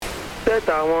Set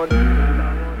I want.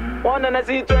 One and I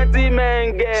see 20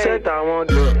 men gang. Set I want.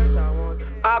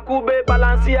 Akube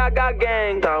Balenciaga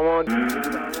gang. I want.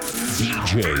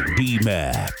 DJ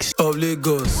D-Max of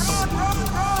Lagos.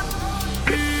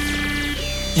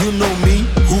 You know me,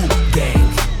 who?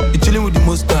 Gang. You chilling with the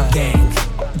Monster. Gang.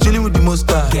 You chilling with the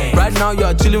Monster. Gang. Right now you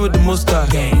are chilling with the Monster.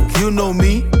 Gang. You know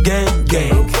me, gang,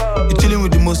 gang. You chilling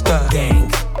with the Monster.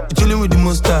 Gang. You chilling with the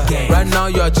Monster. Gang. Right now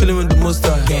you are chilling with the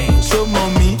Monster. Gang. So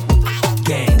mommy,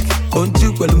 gang. Don't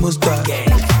you call the Monster. Gang.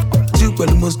 You call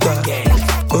the Monster. Gang.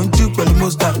 Don't you call the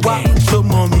Monster. Why? So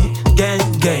mommy, gang,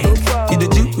 gang. You the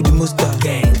Jew with the Monster.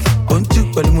 Gang. Don't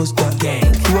you call the Monster. Gang.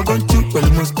 You are going to call the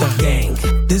Monster. Gang.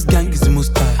 This gang is the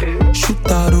Monster. Shoot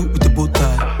arrow with the bow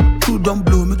tie. Two don't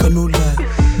blow, make a no lie.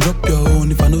 Drop your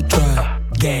own if I no try.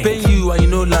 Gang. Pay you and you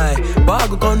no lie. But I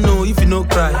go can't know if you no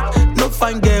cry. No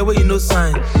fine girl where you no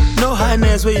sign. No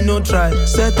highness where you no try.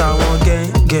 Set I want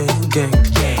gang, gang, gang,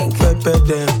 gang. Pepper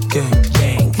them, gang,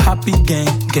 gang. Happy gang,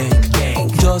 gang, gang.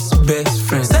 Just best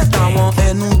friends. Set I want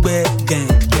anywhere, gang,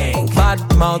 gang. Bad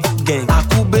mouth gang.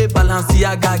 Akube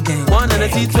Balenciaga gang.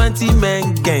 120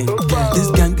 men gang.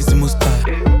 This gang is the most high.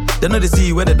 They know they see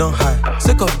you where they don't hide.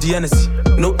 Sake of the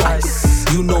NSC, no ice.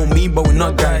 You know me, but we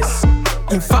not guys.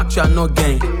 In fact, you are not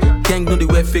gang. Gang don't they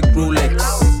wear fake Rolex.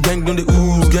 Gang don't they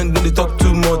ooze. Gang don't they talk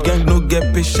too much. Gang don't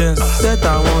get patience. Set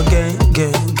I want gang,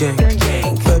 gang, gang,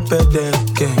 gang. Pepper them,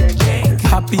 gang, gang.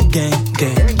 Happy gang,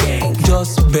 gang, gang.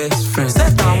 Just best friends.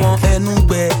 Set I want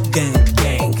anywhere, gang,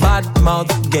 gang. Bad mouth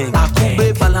gang.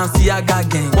 Akube Balenciaga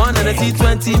gang.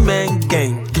 120 men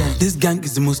gang. This gang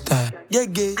is the most high. Yeah,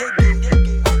 yeah,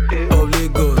 of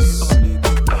Lagos.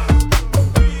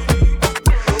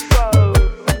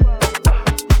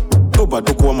 Tó bá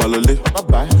dókó ọmọ lọlé,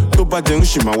 tó bá jẹun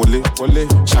ṣì máa wọlé.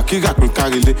 Shakira pín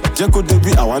kárílé, jẹ́ kó dé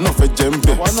bí àwa náà fẹ́ jẹ́ ń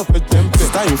bẹ̀.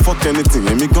 Sister yìí fuck anything,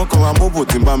 èmi gan kọ́ra mọ́bò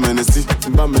tí ń bá mẹ́ni sí.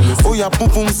 Ó ya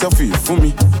púnpún selfie fún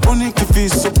mi, ó ní kí fi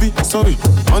sọ́bí, sorry,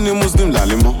 wọ́n ní Muslim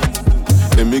làlẹ́ mọ́.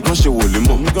 Èmi gan ṣe wòlé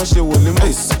mọ́.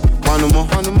 Ace, panumọ́,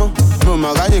 mi ò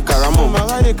máa ráyè karamọ́.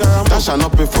 Dáṣà náà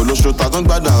pay for lóṣù, ta tó ń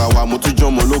gbádùn ara wa, mo tún jọ́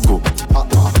ọmọ lógo.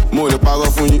 Mo lè parọ́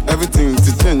fún yín, everything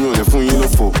ti tẹ̀ ní òlẹ̀ fún yín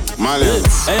lófo.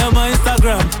 Ẹyọ ọmọ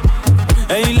Instagram,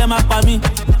 ẹ̀yin lẹ máa pa mí.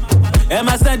 Ẹ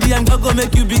máa send DM go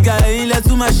make you bigger, ẹ̀yin lẹ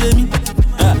tún máa ṣe mí.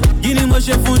 Kí ni mo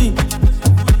ṣe fún ni?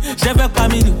 Ṣé fẹ́ pa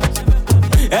mí ni?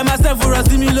 Ẹ máa send fúnra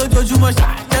sí mi lójoojúmọ́, ṣé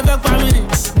fẹ́ pa mí ni?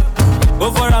 Ó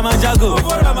fọ́ Ramajago,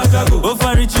 ó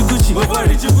fọ́ Richie Gucci,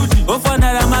 ó fọ́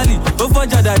Naira Marley, ó fọ́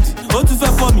Jadadi, ó tún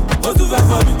fẹ́ fọ́ mi,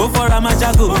 ó fọ́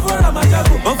Ramajago,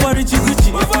 ó fọ́ Richie Gucci,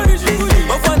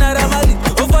 ó fọ́ Naira Marley,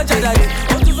 ó fọ́ Jadadi,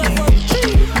 ó tún fẹ́ fọ́ mi.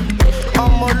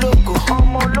 I'm a loco,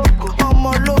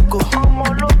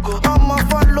 I'm a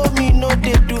follow me, no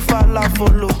they do follow.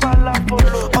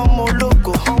 I'm a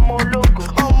loco,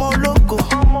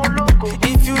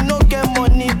 if you no get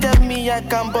money, tell me I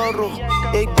can borrow.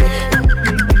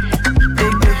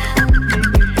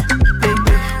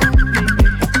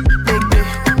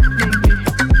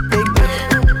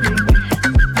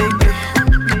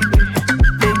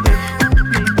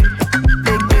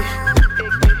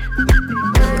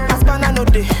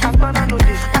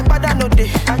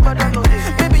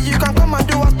 Baby, you can come and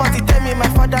do us party. Tell me my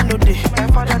father no day.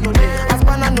 Aspana no day.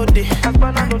 Asdama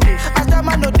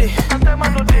no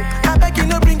day. I beg you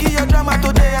no bring your drama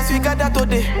today as we gather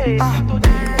today.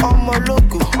 I'm a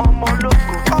loco.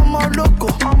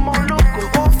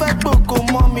 Wọ́n fẹ́ gbogbo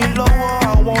mọ́ mi lọ́wọ́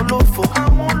àwọn olófò.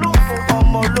 I'm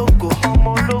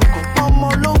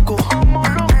a loco.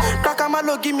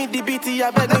 Kakamalo give me the beat,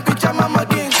 I beg me picture mama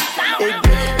again.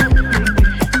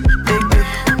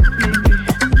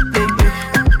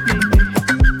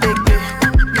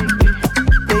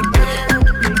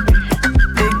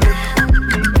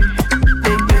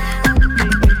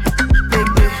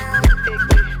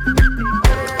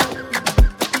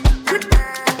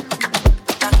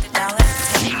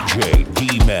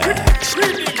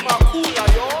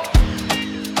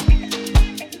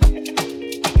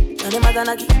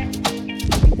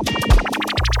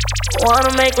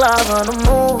 Wanna make love on the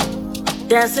move,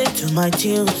 dancing to my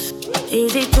tunes.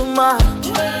 Easy too much,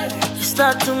 it's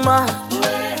not too much.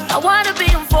 I wanna be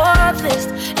in fourth list,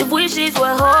 if wishes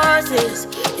were horses.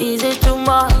 Easy too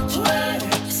much,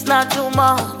 it's not too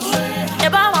much.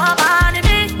 If I want money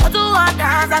me, I do what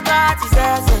dance I got to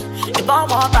say. If I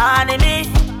want money me,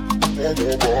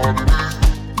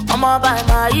 I'ma buy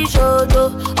my shoto,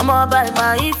 I'ma buy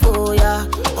my foya,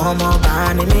 I'ma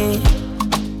buy me.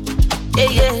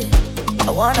 Yeah. I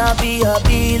wanna be a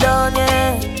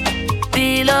billionaire,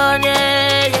 yeah.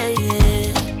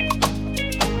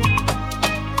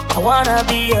 I wanna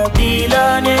be a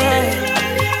billionaire,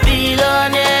 yeah.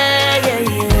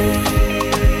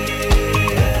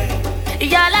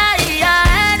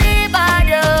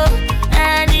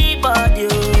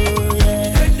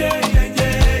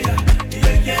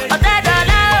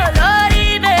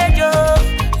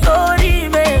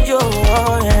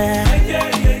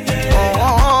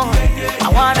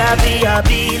 a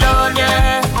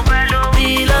billionaire.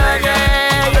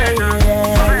 Billionaire,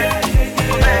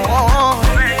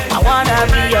 yeah. I wanna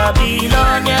be a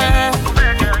billionaire.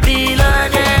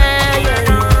 Billionaire,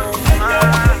 yeah.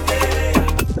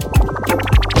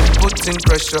 Putting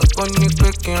pressure, only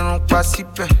quick and passive.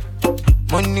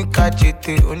 Money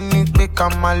kajete, only quick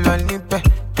and maloney.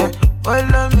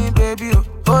 Follow me, baby,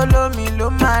 follow me, lo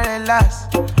my relax.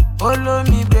 Follow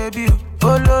me, baby,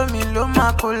 follow me, lo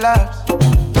my collapse.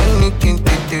 Only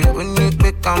kintete, only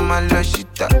quick and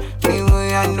maloshita. Me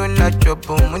way I know la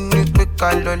trouble, money quick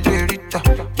and lollerita.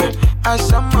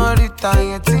 Asamorita,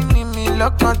 yetini me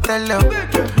lock on tele.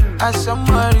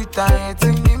 Asamorita,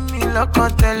 yetini me lock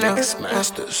on tele.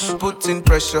 Putting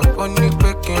pressure, only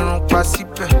quick and passive.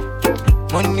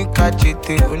 Money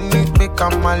kajete, only quick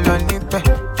and maloney.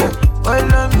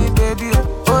 Follow me, baby,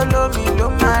 follow me, lo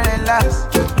my relax.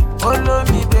 Follow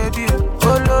me, baby,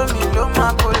 follow me, lo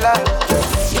my collapse.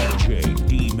 DJ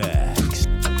D-Max.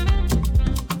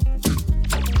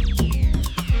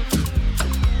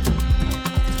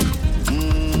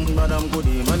 Madam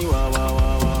Goody, money, wah, wah,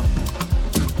 wah, wah.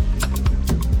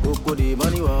 Oh, Goody,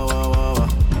 money, wah, wah, wah, wah.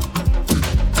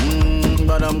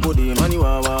 Madam Goody, money,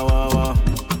 wah, wah, wah, wah.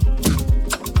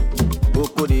 Oh,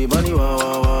 Goody, money, wah,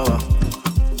 wah, wah, wah.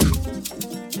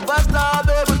 Superstar,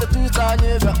 babe, with the two-star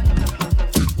nigga.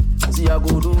 See, I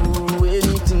go do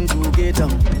anything to get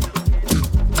them.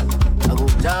 I go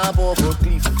jump off a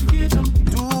cliff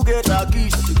to get a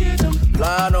kiss.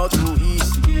 Fly not too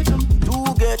east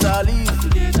to get a leaf.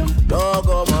 Dog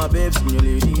on my babes, me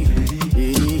lady,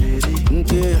 lady,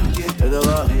 okay,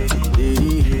 adava,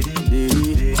 lady,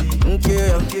 lady, okay,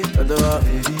 adava,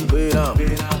 way down,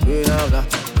 way down, way down,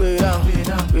 way down, way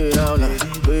down,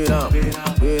 way down,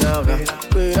 way down,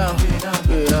 way down,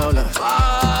 way down,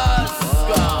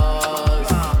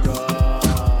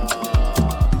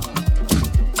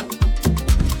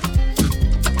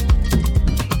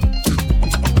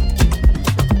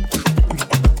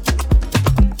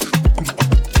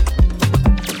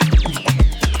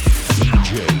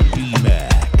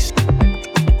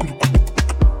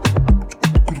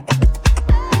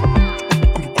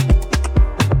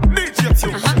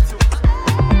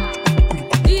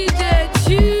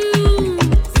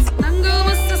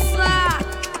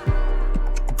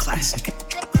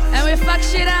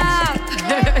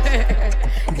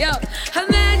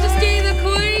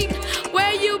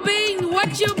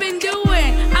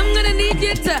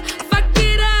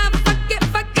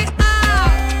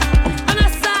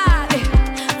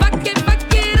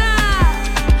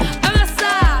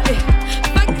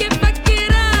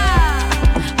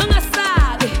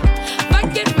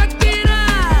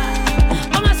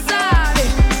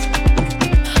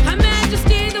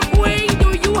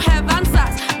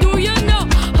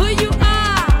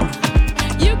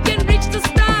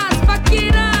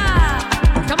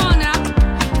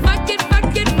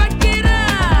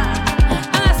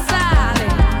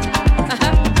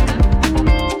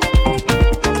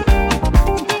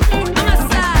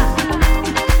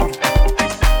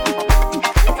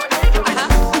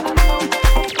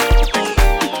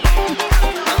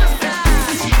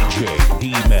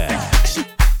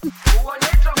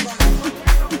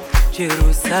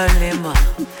 Jerusalema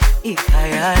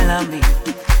ikayalami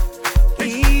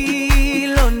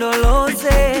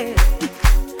ilondoloze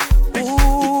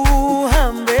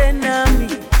uhambe nami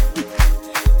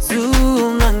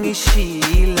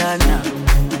zungangishilana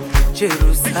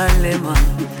Jerusalema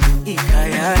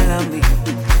ikayalami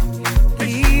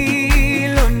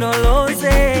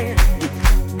ilondoloze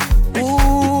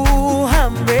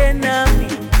uhambe nami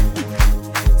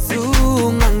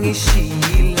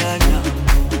zungangishilana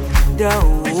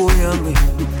dawo yami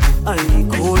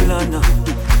ayikholana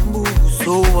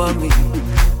buso wami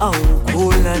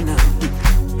awukholana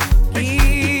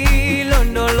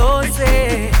ilondoloze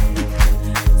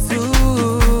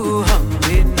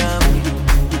zuhambe nami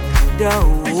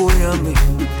dawo yami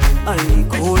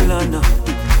ayikholana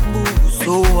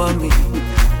buso wami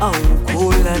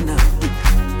awukholana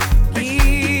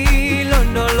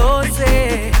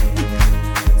ilondoloze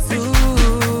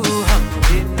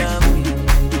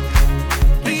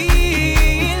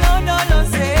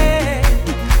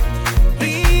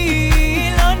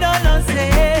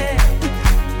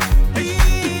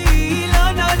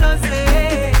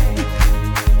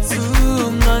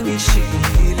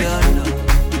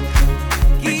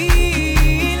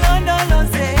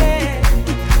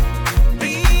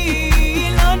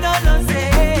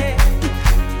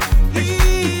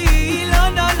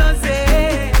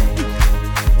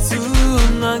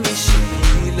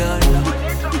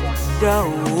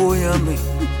dawo yami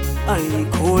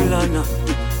ayikholana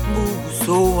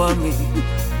buso wami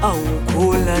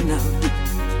awukholana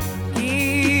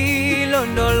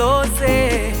ilondoloze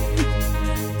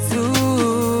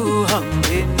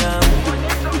zuhambe nami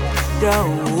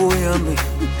dawo yami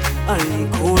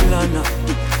ayikholana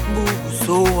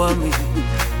buso wami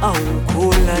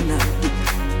awukholana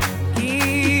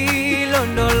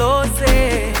ilondoloze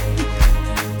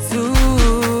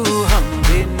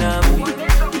zuhambe nami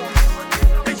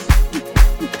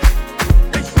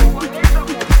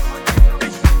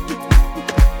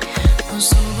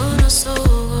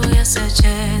usuku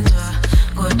yasetshenzwa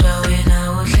kodwa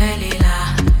wena uhleli la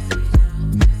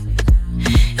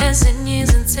ezinye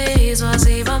izinsizwa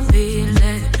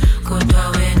zibambile kodwa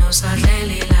wena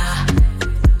usahleli la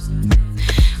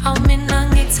awumina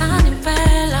ngithanda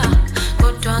impela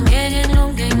kodwa ngeke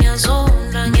ngilunge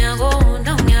ngiyazonda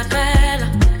ngiyakonda ngiyaphela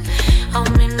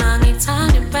awumina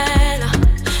ngithanda impela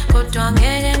kodwa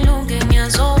ngeke ngilunge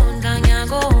ngiyazonda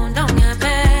ngiyakonda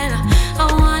ngiyaphela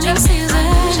awani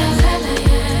sizele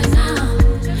yena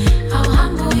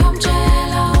awuhambe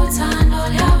uyomtshela uthando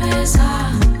liyabeza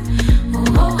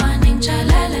awani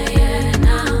ngitshelele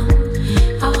yena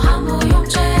awuhambe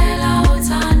uyomtshela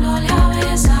uthando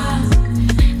liyabeza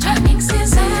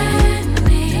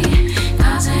jangisizeni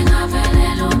kaze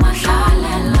ngavelela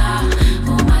umahlalela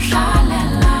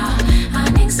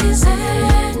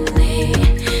aningisizeni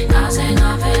kaze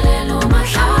ngavelela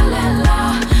umahlalela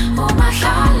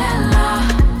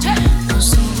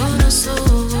usuku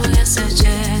nosuku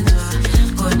yasetshenzwa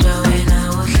kodwa wena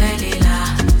uhleli la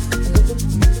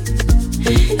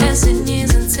ezinye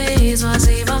izinsizwa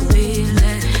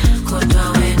zibambile kodwa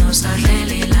wena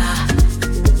usahleli la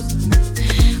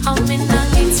awumina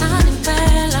ngithanda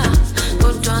impela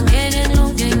kodwa ngeke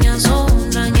ngilunge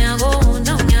ngiyazonda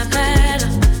ngiyakonda ngiyaphela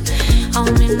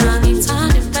awumina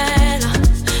ngithanda impela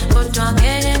kodwa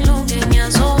ngeke ngilunge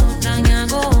ngiyazonda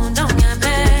ngiyakonda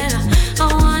ngiyaphela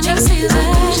awani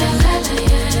sizele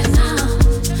yena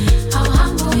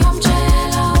awuhambe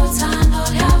uyomtshela uthando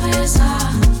liyabeza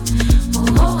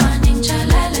awani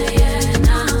ngitshelele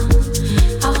yena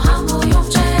awuhambe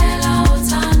uyomtshela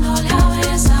uthando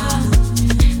liyabeza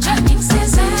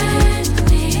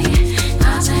jangisizeni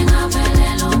kaze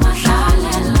ngavelela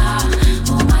umahlalela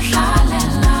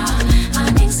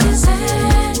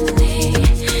aningisizeni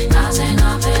kaze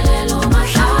ngavelela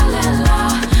umahlalela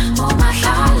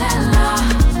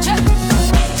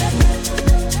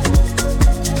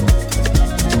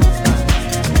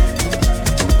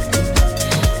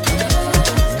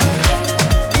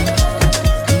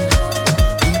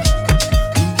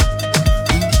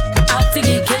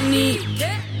Outing Kenny,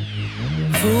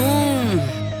 boom.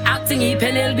 Outing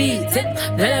Penel beat,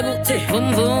 very good, boom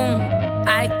boom.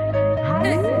 I,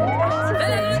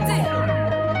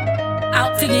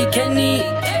 outing Kenny,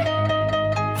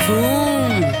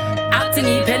 boom.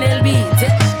 Outing Penel beat,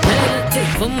 very good,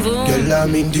 boom boom. Girl,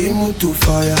 I'm in the mood to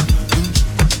fire.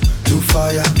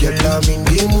 Girl, I'm in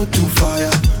the mood to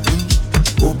fire.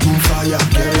 Open fire,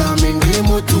 girl, I'm in the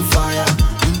mood to fire.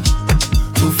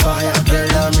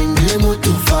 Girl, I'm in the mood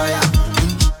to fire.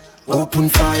 Open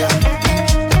fire.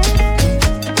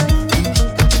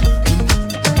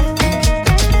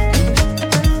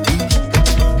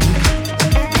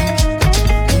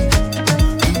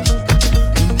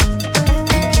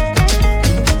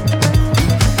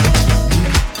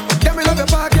 Tell me love your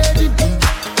packaging.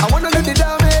 I wanna let the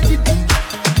damage it.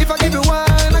 If I give you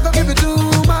one, I go give you two.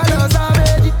 My love's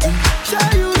savage it. Sure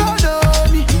you don't know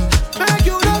me, make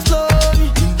you not slow me.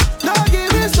 No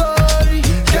give me story,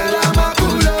 girl I'm a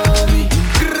cool me.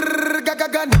 Grrr,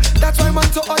 gagagan. That's why man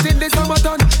so hot in the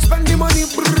summertime. Spend the money,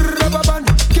 brrr, rubber band.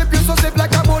 Keep you so safe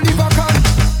like a Bolivar can.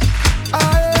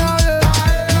 Aye, aye,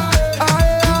 aye,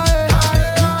 aye,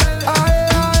 aye,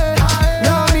 aye.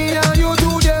 Now me and you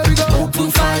today we go open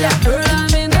fire. Girl,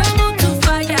 I'm in the mood to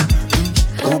fire.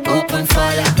 Open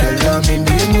fire. Girl, I'm in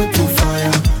the mood to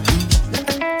fire.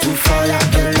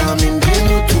 Girl, I'm in the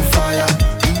mood to fire.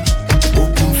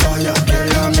 Open fire.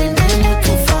 Girl, I'm in the mood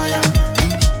to fire.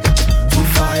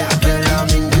 Girl, I'm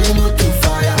in the mood to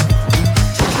fire.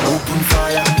 Open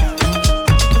fire.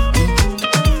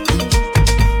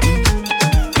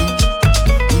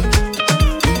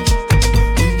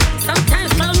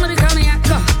 Sometimes close money coming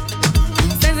yakka.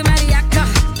 Send somebody yakka.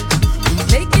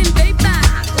 Making paper.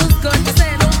 Who's going to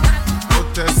say no?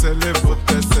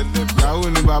 Yahoo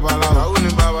ni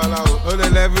babaláwo. Ó lè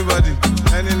lẹ́ everybody.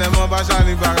 Ẹni lẹ mọ́ bá ṣá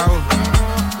ní gbàrà o.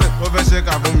 Ó fẹ́ ṣe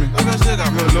kà fún mi.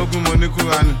 Mi ò lógún mo ní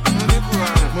Kúránì.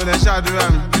 Mo lè ṣàdúrà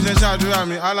mi. Bí ṣe ṣàdúrà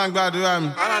mi, Allah ń gbàdúrà mi.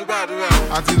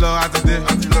 Àti lọ àti dé.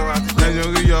 Lẹ́yìn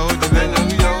orí yọ ó dé.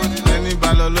 Ẹni bá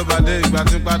lọ ló bá dé. Ìgbà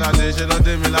tí ń padà dé ṣe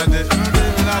lọ́dé mi ládé.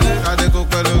 Kádé kó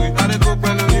pẹ́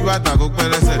lórí. bàtà kó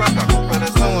pẹ́lẹ́sẹ̀.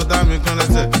 Sọ́wọ́n dá mi kan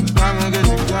lẹ́sẹ̀. Bámi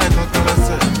gèjì kí àìkan kan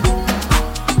lẹ́sẹ̀.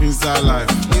 Inside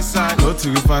life, no to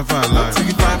be five life.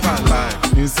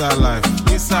 Inside life,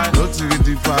 no to be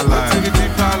deeper life.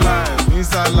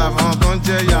 Inside life, àwọn kan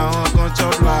jẹ́ ìyà, àwọn kan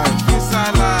chop life.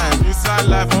 Inside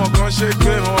life, àwọn kan ṣe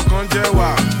gbé, àwọn kan jẹ́ wà.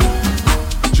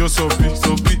 Josopi,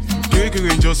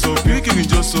 kiri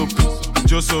Josopi.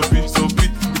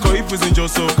 Ikọ̀ ìpèsè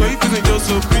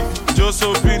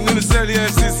Josopi, nínú sẹ́ẹ̀lì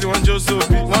FCC, wọ́n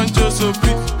Josopi.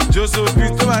 Josopi,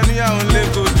 tó bá níyàwó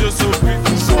lẹ́kọ̀ọ́ Josopi.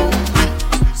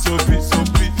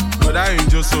 Sopi, but I ain't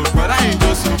just sopi.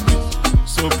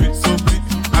 Sopi,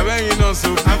 I bet you know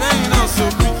sopi.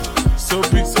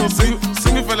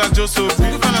 Sing fella just sopi.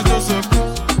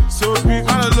 Sopi,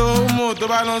 man a low mo, to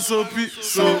buy no sopi.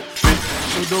 Sopi,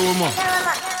 do mo.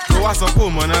 Go what's up,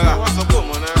 monera.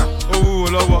 Oh,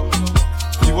 lowo.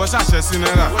 Ìwọ ṣàṣẹ sí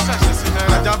náírà.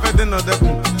 Ajá fẹ́ dènà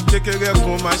dẹ́kun. Kékeré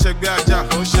ẹkùn máa ṣẹgbẹ́ ajá.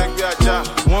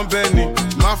 Wọ́n bẹ́ẹ̀ ni,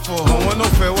 má fọ̀, àwọn náà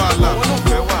fẹ́ wàhálà.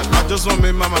 I just want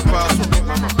make mama proud.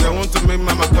 They want to make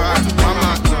mama proud. Mama,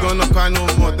 you gonna cry no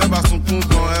more. Tẹ́bà sunkún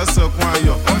gan, ẹ sẹ̀kún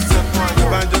ayọ̀.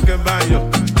 Banjo kẹ́ báyọ̀.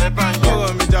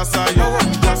 Ọ̀rọ̀ mi já sáyọ̀.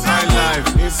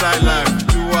 Inside life.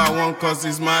 Do what I want cause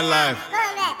it's my life.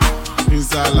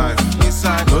 Inside life,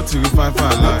 no to be five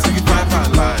life.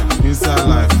 Inside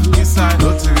life, no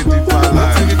to be deeper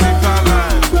life.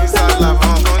 Inside life,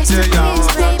 I'm gonna tell ya, I'm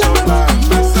gonna chop life.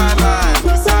 Inside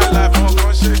life, I'm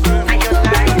gonna shake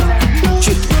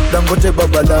it. Dangote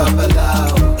babala,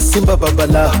 Simba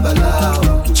babala,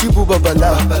 Chibu babala,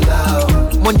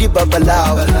 Mondi babala,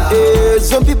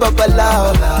 Zombie babala,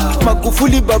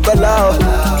 Magufuli babala,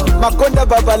 Makonda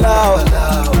babala,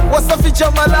 Wasafi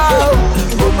chamalao.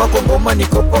 Ngoma ni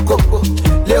kopokoko,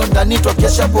 leo ndani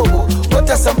twakesha bobo,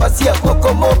 wote sambazia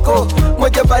kokomoko,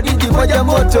 moja baridi moja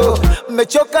moto,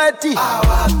 mmechoka eti,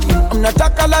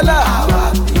 mnataka lala,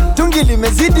 tungi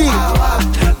limezidi,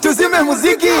 tuzime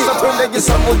muziki, twende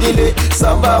gisamugile,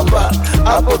 sambamba,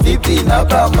 hapo vipi na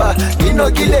bamba,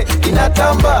 inogile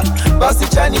inatamba, basi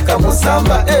chani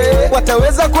kamusamba,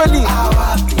 wataweza kweli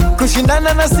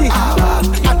kushindana nasi,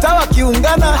 hata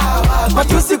wakiungana,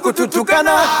 matusi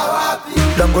kututukana.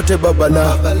 Dangote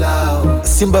babala,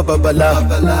 Simba babala,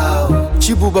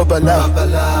 Chibu babala,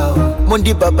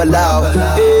 Mondi babala,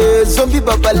 Zombie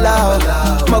babala,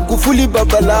 Magufuli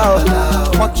babala,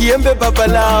 Makiembe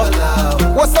babala,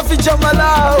 Wasafi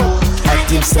jamalao.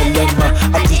 Atim Selema,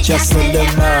 Aticha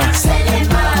Selema,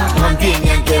 Mwambie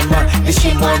nyangema,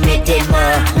 Lishimo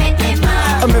medema,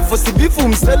 amefosi bifu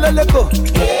mseleleko,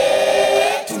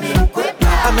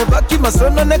 amebaki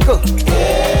masono neko,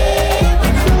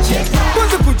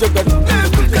 kwanza kujagati,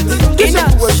 kisha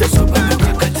kuwasha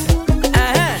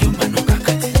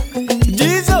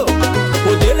Jizo,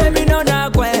 odele minona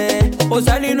kwe,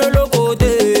 osali no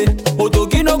lokote,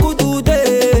 otoki no kutute,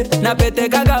 na pete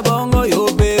kaka bongo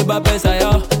yope ba pesa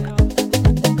ya.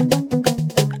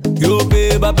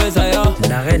 Yope ba pesa ya.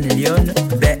 La Reine Lyon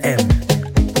BM.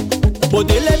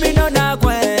 Odele minona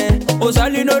kwe,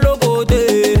 osali no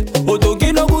lokote,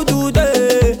 otoki no kutute,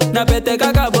 na pete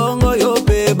kaka bongo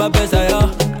yope ba pesa ya.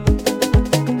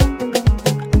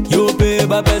 Yope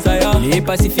ba pesa ya. Les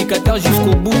pacificateurs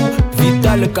jusqu'au bout,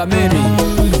 Vital Kameni.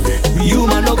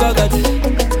 Yuma no gagat,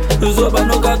 Zoba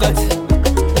no gagat.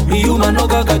 Yuma no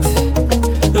gagat,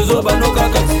 Zoba no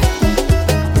gagat.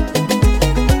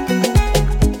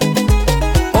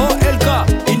 OLK,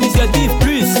 Initiative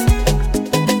Plus.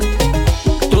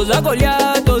 Toza Golia,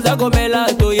 Toza Gomela,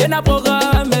 Toyena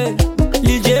programme.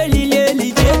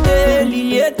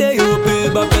 Liliete, Yope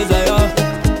ba pesa ya.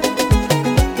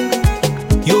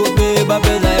 Yope ba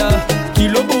pesa ya.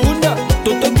 Kilo Bunda,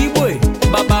 Toto Kiboy,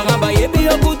 Babara Bayebi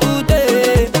Okutute,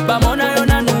 Bamona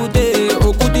Yonanute,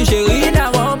 Okuti Chéri na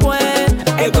rond-point,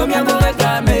 et combien vous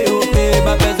réclamez, Yope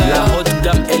ba pesa ya. La haute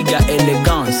dame Elga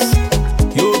Élégance.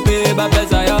 Yope ba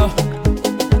pesa ya.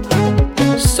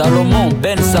 Salomon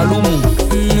Ben Saloum.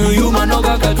 Yuma no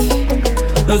gagat,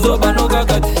 Zoba no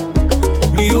gagat.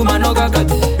 Yuma no gagat,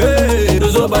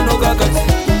 Zoba no gagat.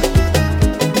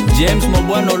 James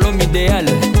Moboano, l'homme idéal.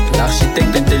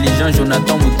 L'architecte intelligent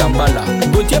Jonathan Mutambala.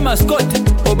 Gauthier Mascotte,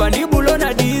 Obani Boulon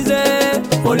a 10,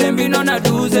 Olembi non a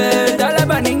 12.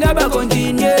 Talabaninga ba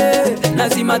continue,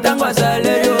 Nasima Tangwa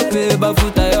Sale, Yope ba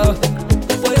futa yo.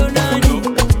 Oyo nani,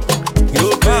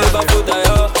 Yope ba futa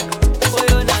yo.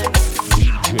 Oyo nani.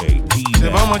 C'est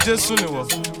vraiment Jésus ni wo.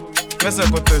 Pesa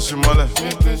kote shimole.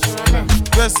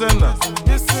 Pesa na.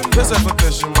 Pesa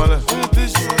kote shimole.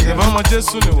 C'est vraiment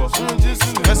Jésus ni wo.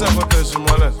 Pesa kote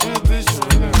shimole.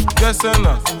 Pesa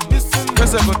na.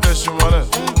 Pesa kote shimole.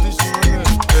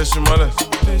 Shimole.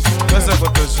 Pesa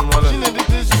kote shimole.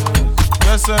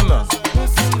 Pesa Besena,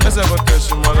 ese go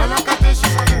Teshimole,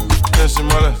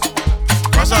 Teshimole,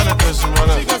 Mashale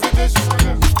Teshimole,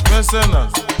 Besena,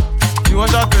 you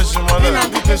watch out Teshimole,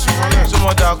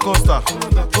 Shumoda Costa,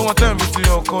 come on tell me to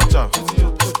your culture.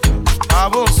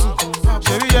 Abosu,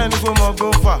 Sherry and go more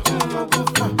go far.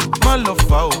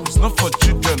 Malofa, it's not for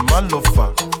children,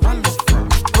 Malofa.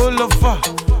 Holofa,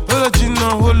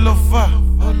 Hologino, Holofa.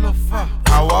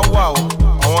 Awawa,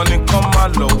 I want to come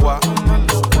Malowa.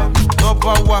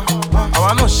 Nobawa, I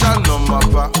want to shine no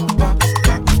mapa.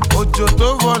 Ojo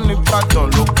to run the pattern,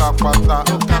 look at pata.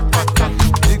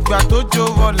 Igba to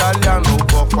jovo lalian,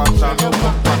 no pata.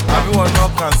 Everyone no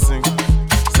can sing.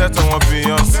 Set on one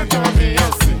Beyonce.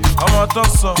 I'm a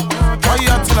dancer. Why you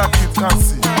acting like you can't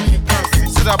see?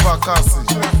 See that back,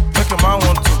 make a man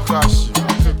want to crash.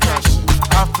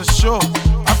 After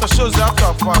shows,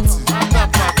 after party.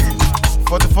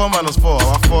 44 minus 4,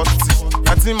 I 40.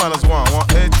 19 minus 1,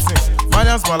 118.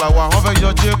 Marian's Malawa, over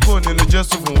your J-Ko, in the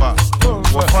Jesufunwa.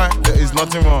 We're fine, there is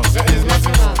nothing wrong.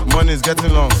 Money is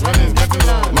getting long.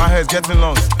 My hair is getting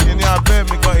long. In your bed,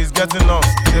 because he's getting long.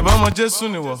 The Bama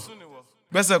Jesuniwa.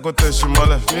 Bese go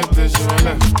Teshimole,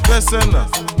 Besena,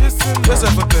 Bese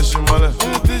go Teshimole.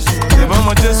 The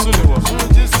Bama Jesuniwa.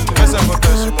 Bese go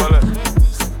Teshimole.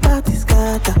 Party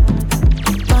scatter,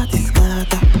 party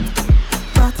scatter,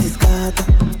 party scatter,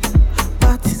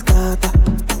 party scatter,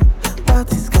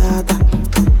 party scatter.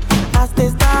 As they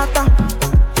start,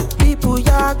 people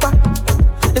yaga,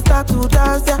 they start to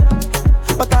dance, yeah.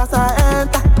 But as I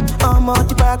enter, I'm on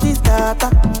the party scatter,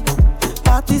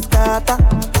 party scatter,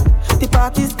 the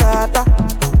party scatter,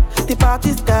 the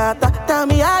party scatter. Tell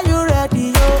me, are you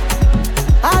ready, yo?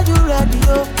 Are you ready,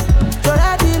 yo? You're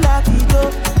ready,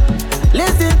 Latido.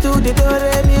 Listen to the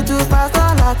do-re-mi to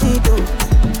Pastor Latido.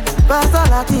 Pastor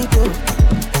Latido.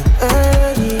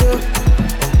 Yo.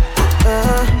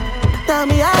 Tell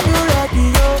me, are you ready,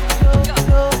 yo?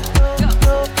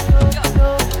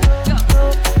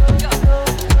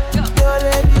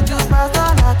 Do-re-mi to Pastor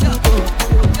Latido.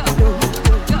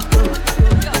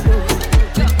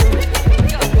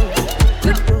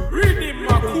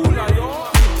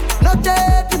 No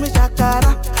day to me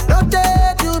shakara, no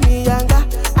day to me yanga.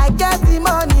 I get the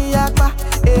money yakpa,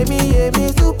 emi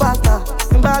superstar.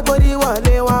 Simba godi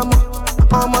wale wamo,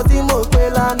 omo ti mo pe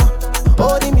lana.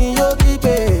 Ori mi yo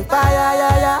gbigbe, fire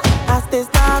ya. As they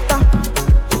start,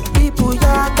 people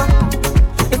yakpa,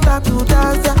 they start to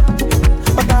dance ya.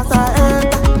 But as I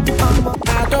enter,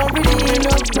 I don't really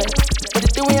know them, but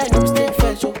the way I know stay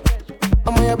fresh.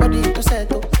 I'm on your body to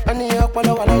settle, I need your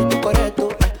follow, I like to correct.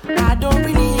 I don't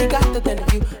really got to tell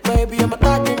you, baby, I'm a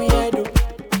thought in me head.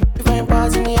 If I'm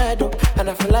passing the head, and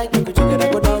I feel like you could together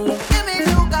go down low. Give me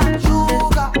sugar,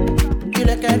 you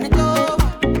like anything over.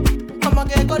 I'm a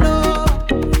get go low,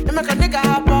 you make a nigga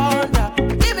ponder.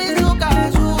 Give me sugar,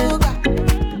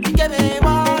 you give me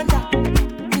wonder.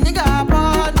 Nigga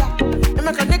ponder, you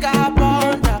make a nigga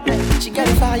ponder. She get a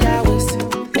fire waste,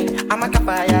 I'm a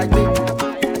fire grip.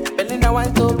 Belly now I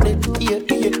to play, yeah.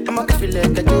 I'm a feel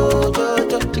like a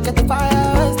jojo. You get the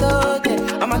fire, okay.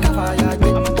 I'm a fire,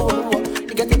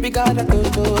 you get the bigger than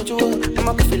jojo. I'm a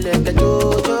feel like a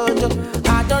jojo. I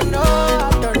don't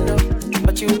know,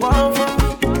 but you want from me.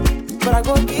 But I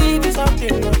go give you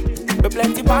something, with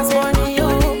plenty pass money, yo.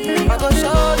 I go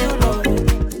show you love,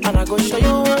 and I go show you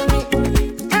only.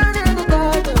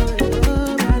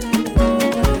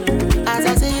 As I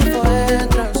see you for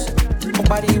entrance,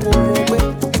 nobody won't wait.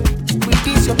 We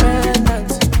kiss your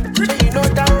pendants, so you know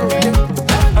that go there.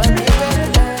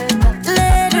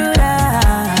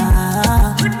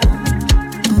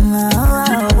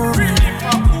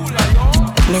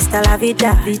 Mr. La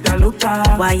Vida,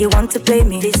 why you want to play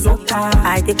me?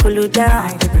 I dey cool you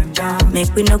down,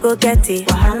 make we no go get it.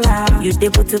 You dey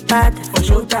put to bad,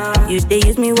 you dey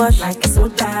use me wash like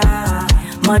soda.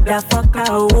 Motherfucker,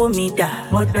 oh me da,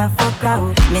 motherfucker,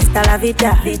 oh. Mr. La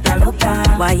Vida,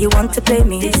 why you want to play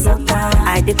me?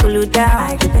 I dey cool you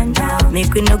down,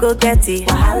 make we no go get it.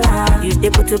 You dey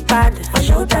put to bad,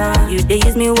 you dey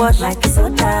use me wash like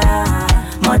soda.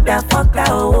 Motherfucker,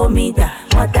 oh me da,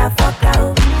 motherfucker,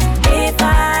 oh. If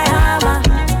I hammer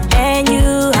and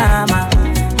you hammer,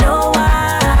 no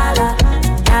wahala,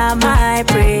 now my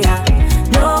prayer.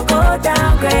 No go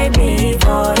downgrade me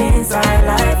for inside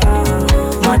life,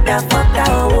 oh. Motherfucker,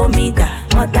 oh me da,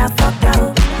 motherfucker,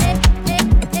 oh.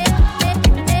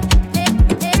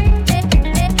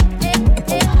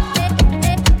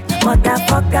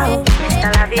 Motherfucker, oh. Mr.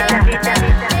 La Vida,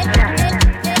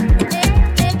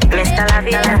 Mr. La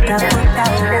Vida, motherfucker,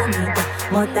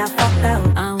 oh. Motherfucker,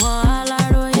 oh. Àwọn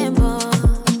aláròyé ń bọ̀,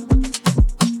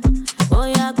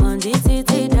 bóyá gbọ̀ndín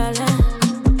títí dalẹ̀.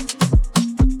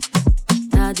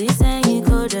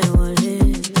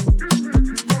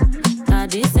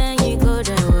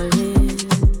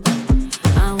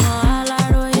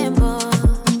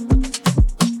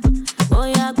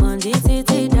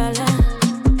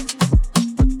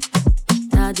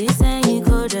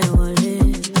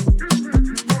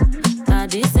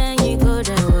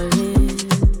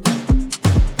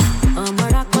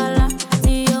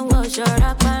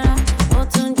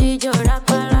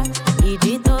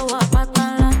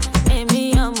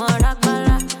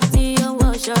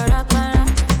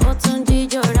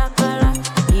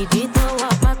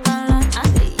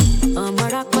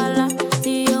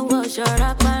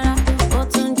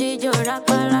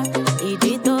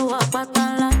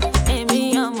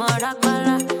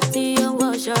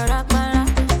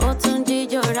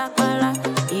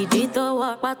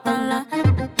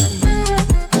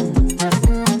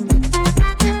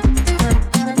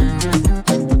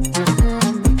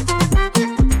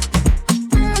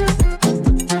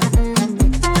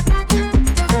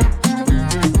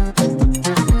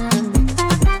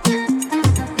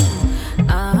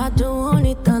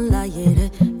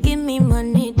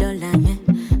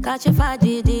 káṣe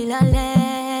fàdìdì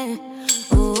lálẹ́.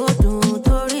 Owó dùn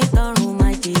torí tọrùn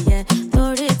máa jìyẹ,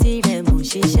 torí tirẹ̀ mò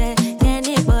ṣiṣẹ́,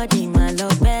 anybody máa lọ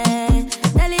bẹ́ẹ̀.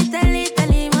 Tẹ́lí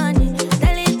money,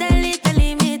 tẹ́lí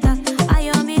mítà,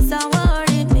 ayọ̀ mi sanwó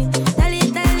orí mi. Tẹ́lí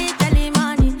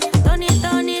money,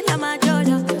 tóní la máa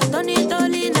jọjọ, tóní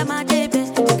la máa débẹ̀.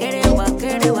 Kéré wá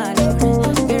lọ́rẹ́,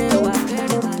 kéré wá.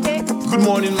 Good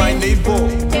morning, my neighbor.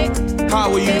 How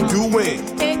are you doing?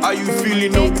 Are you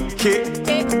feeling okay?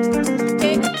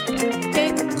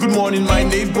 Good morning, my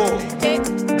neighbor.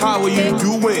 How are you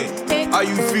doing? Are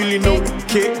you feeling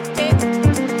okay?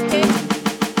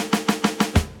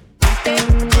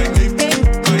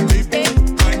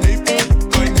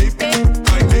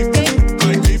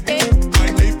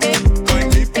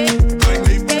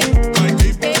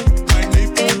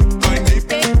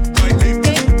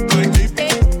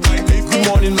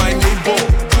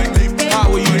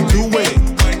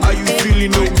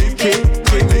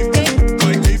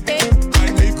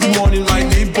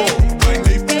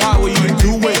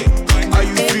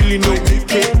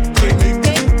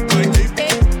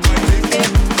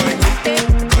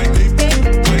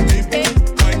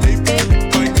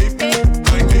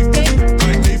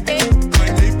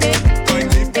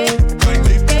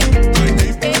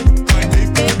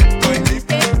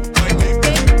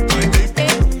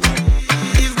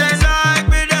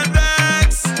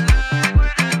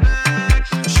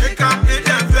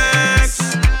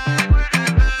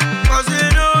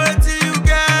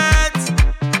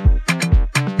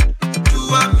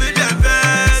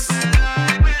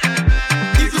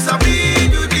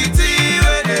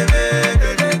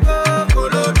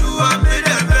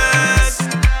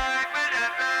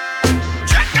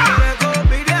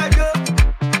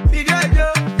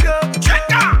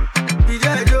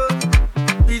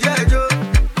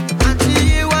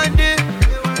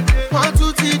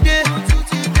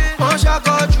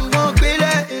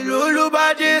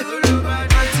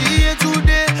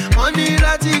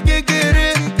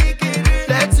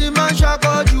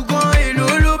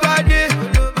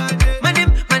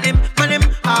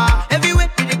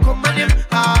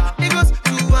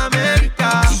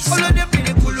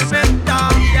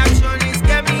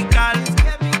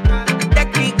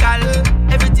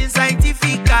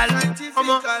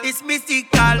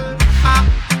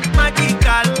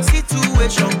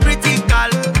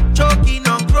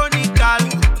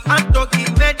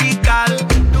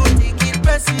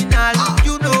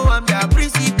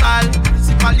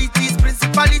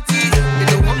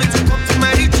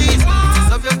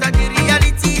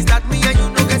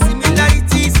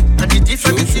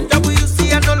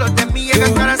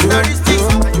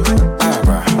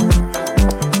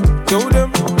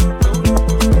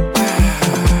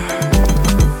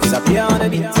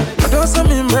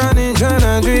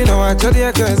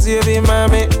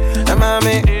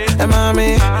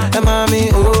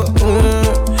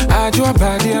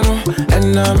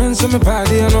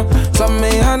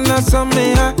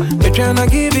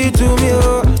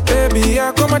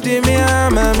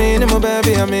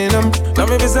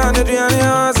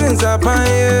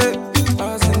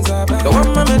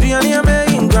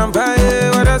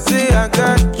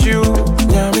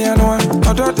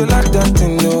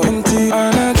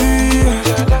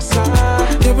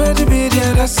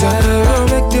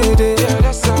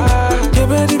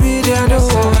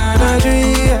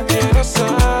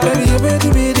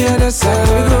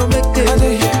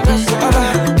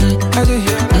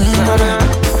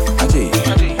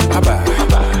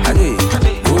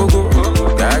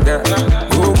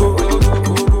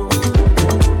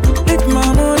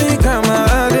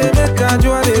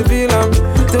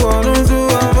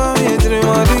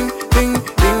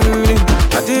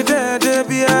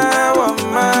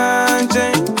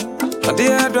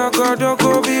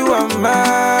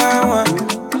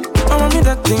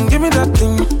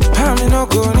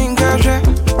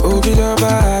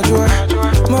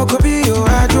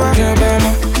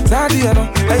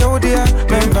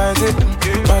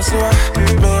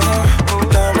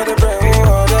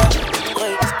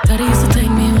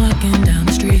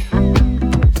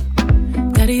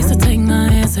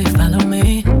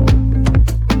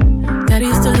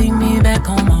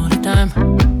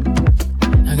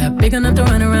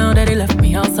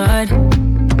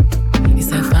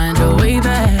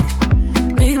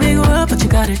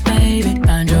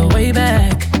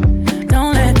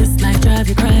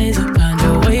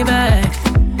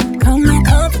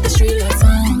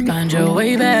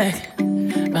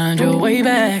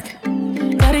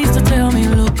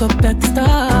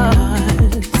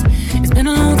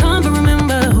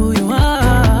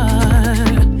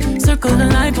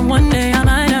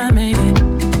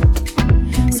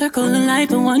 Circle the night,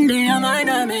 but one day I might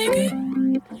not make it.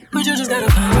 But you just gotta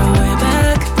find your way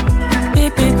back.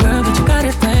 Big, big world, but you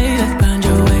gotta play it. Find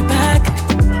your way back.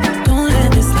 Don't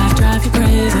let this life drive you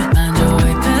crazy. Find your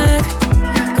way back.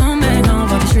 Come back home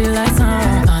for the street lights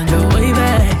on. Find your way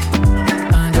back.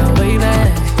 Find your way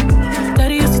back.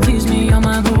 Daddy used to teach me all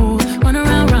my moves. Run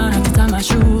around, run, have to tie my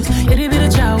shoes. Itty bitty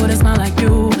child with a smile like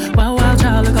you. Wild, wild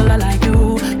child, look a lot like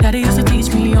you. Daddy used to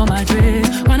teach me all my tricks.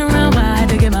 Run around wide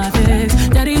to get my fix.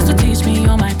 Daddy used to teach me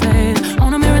all my plays.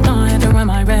 On a marathon, had to run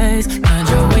my race. Find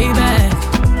your way back.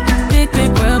 Big,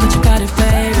 big world, but you got it,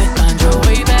 baby. Find your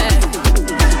way back.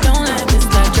 Don't let this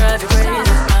life drive you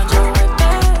crazy. Find your way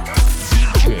back.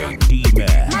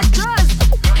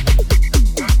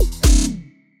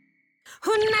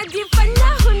 Unajifanya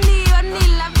hunioni,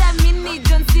 labda mini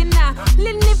John Cena.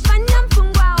 Linifanya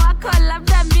mfungwa wako,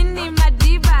 labda mini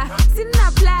Madiba.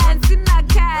 Sina plan, sina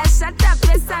cash, hata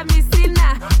pesa mi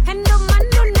sina. Endo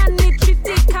manu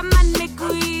unanitreat kama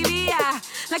nimekuiria.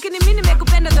 Lakini mimi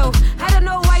nimekupenda though. I don't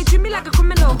know why you treat me like a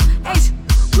criminal. Hey,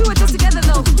 we were just together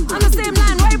though. On the same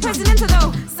line, why you presidential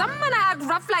though? Some man I act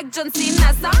rough like John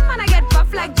Cena. Some man I get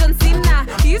buff like John Cena.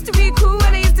 You used to be cool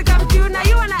when I used to come to you. Now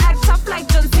you wanna act tough like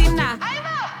John Cena.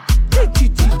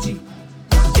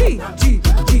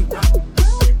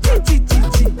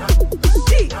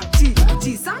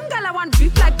 Some gala want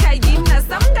beef like Hyena.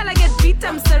 Some gala get beat,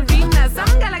 I'm Serena.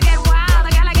 Some gala get wild,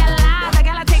 I gala get loud. I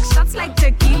gala take shots like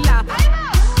tequila.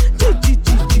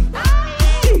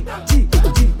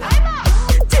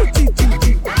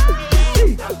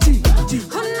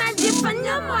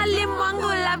 Unajifanya mwalimu wangu,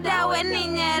 labda we ni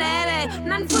Nyerere.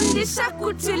 Nanfundisha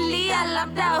kutulia,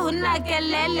 labda huna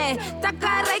kelele.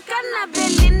 Takareka na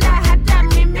Belinda, hata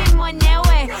mimi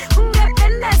mwenyewe.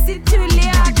 Ungependa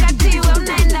situlia wakati we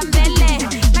unaenda mbele.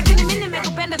 Lakini mimi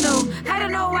nimekupenda though. I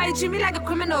don't know why you treat me like a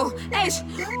criminal. Hey,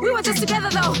 we were just together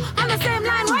though. On the same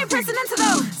line, why you presidential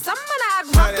though? Some man I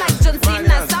act rough like John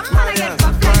Cena. Some man I get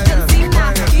buff like John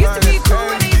Cena. You used to be cool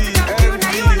when I used to come to you.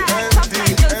 Now you wanna act tough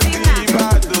like John Cena.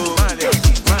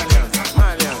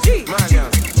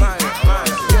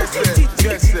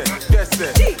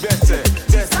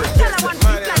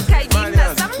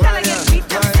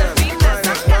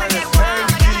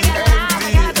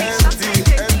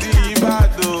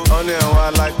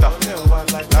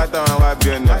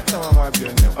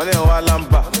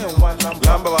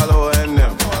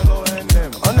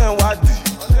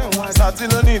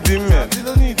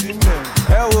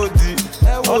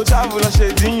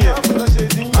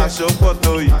 Aṣọ pọ̀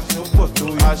tó yìí,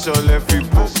 aṣọ lẹ fi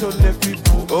bò.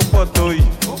 Ó pọ̀ tó yìí,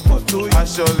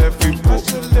 aṣọ lẹ fi bò.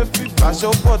 Aṣọ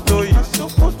pọ̀ tó yìí,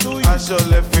 aṣọ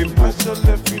lẹ fi bò.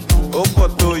 Ó pọ̀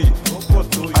tó yìí,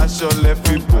 aṣọ lẹ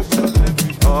fi bò.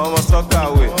 Ọmọ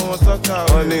sọ́kàwé,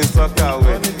 wọ́n ní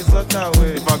sọ́kàwé.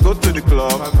 If I go to the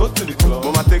club,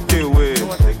 mo ma take away.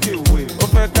 Ó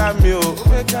fẹ́ ká mi o,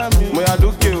 mo yà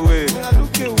lókè wé.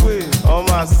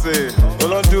 Ọmọ àṣẹ,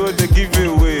 olódúró dey give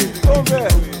away.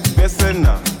 Gbẹ́sẹ̀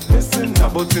náà,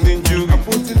 àbótí ní injury.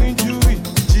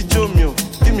 Jíjó mi o,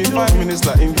 give me 5 minutes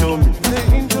like Indomie.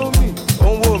 Ó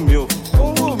ń wò mí o, ó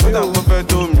dàpọ̀ fẹ́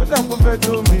dó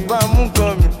mi. Bá a mú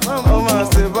gan mi, ọmọ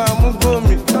àṣẹ bá a mú gó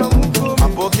mi.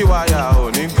 Àbókí wáyà ò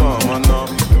ní gan ọmọ náà.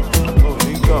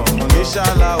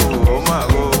 Ìṣàlá o, ó máa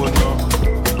rówó náà.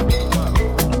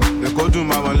 Èkó dùn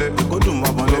máa wọlé,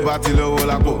 ló bá ti lówó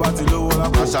lápò.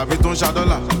 Àṣàbí tó ń ṣa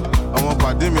dọ́là, àwọn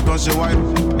pàdé mi tó ń ṣe wáìnì.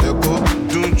 Èkó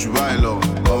dùn jù báyìí lọ,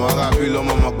 ọmọ arábí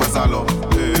lọ́mọ ọmọ pẹ́ sá lọ.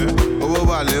 Owó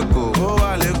wà lẹ́kọ̀ọ́,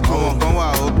 àwọn kan wà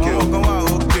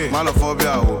òkè. Má lọ fọ́ bí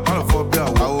àwò,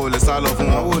 àwò ò lè sá lọ fún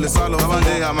wọn.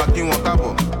 Sábàdé àmà kí wọn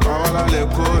kábọ̀. Àwọn alálẹ̀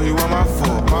kó ìwọ má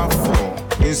fọ̀.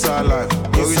 Inside life,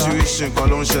 oríṣiríṣi nǹkan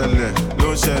ló ń ṣẹlẹ̀.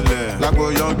 Lágbo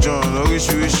Young John,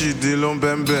 oríṣiríṣi ìdí ló ń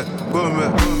bẹ́ńbẹ́. Gbọ́mẹ̀,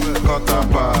 quarter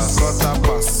pass,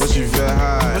 ó sì fẹ́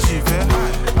high.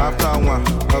 After one,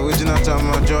 original time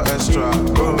ọjọ́ extra.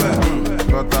 Gbọ́mẹ̀,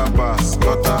 quarter pass,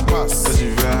 ó sì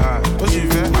fẹ́ high.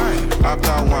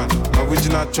 After one,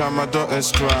 original time ọjọ́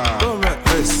extra. Gbọ́mẹ̀,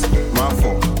 ace, máa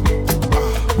fọ̀.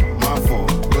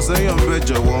 Kò sẹ́yìn ọ̀bẹ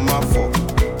jọ̀wọ́ máa fọ̀.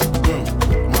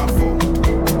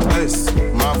 Ace,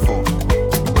 máa fọ̀.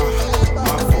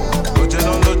 Ó jẹ́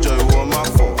náà lọ́jọ́ ìwọ máa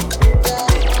fọ̀.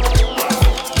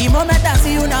 The moment I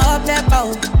see you now up there,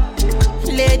 oh.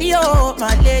 Lady, oh,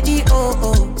 my lady, oh,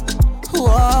 oh.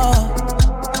 Whoa.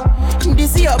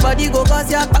 This your body go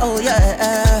cause your power,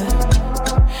 yeah.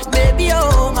 Baby,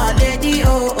 oh, my lady,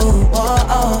 oh, oh, oh,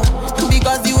 oh.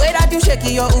 Because the way that you shake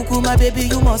like your uku, my baby,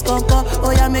 you must come.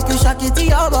 Oh yeah, make you shake it to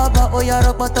your baba. Oh yeah,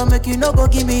 rock bottom, make you no go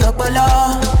give me your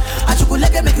bala. I should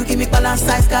like make you give me balance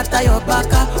size, scatter your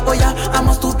baka. Oh yeah, I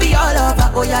must to be all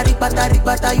over. Oh yeah,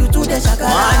 rikbata, you to the shaka.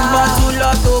 One bottle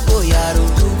of Togo yaro.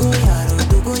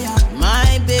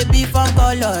 My baby from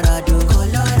Colorado.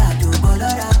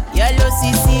 Yellow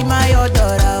CC, my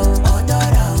odora.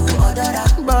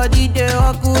 Body de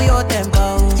oku your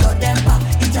temper.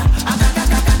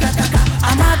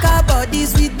 Amaka body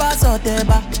sweet bass or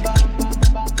teba.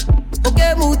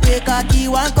 Okay, mute kaki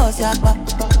one cause yakba.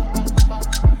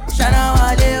 Shana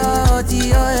wale oh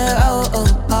ti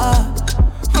oh.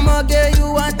 I'ma get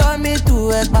you want on me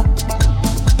to ekba.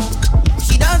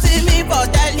 She don't see me for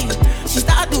telly. She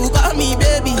start to call me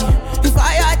baby. If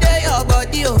I day your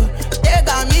body oh, take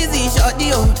a easy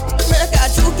shorty oh. Make her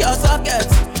choke your socket.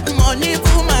 Money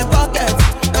full my pocket.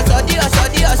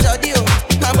 Shorty oh.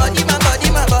 My body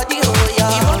oh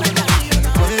yeah.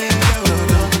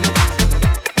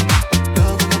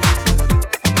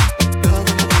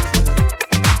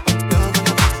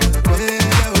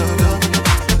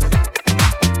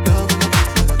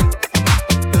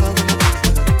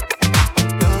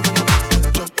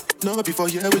 No, before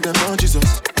you with them on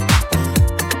Jesus.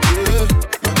 Yeah,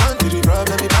 my man to the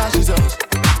problem, he pass Jesus.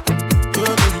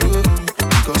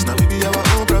 Because now we be our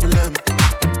own problem.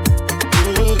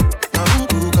 Yeah, now who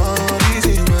can't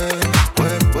easy well.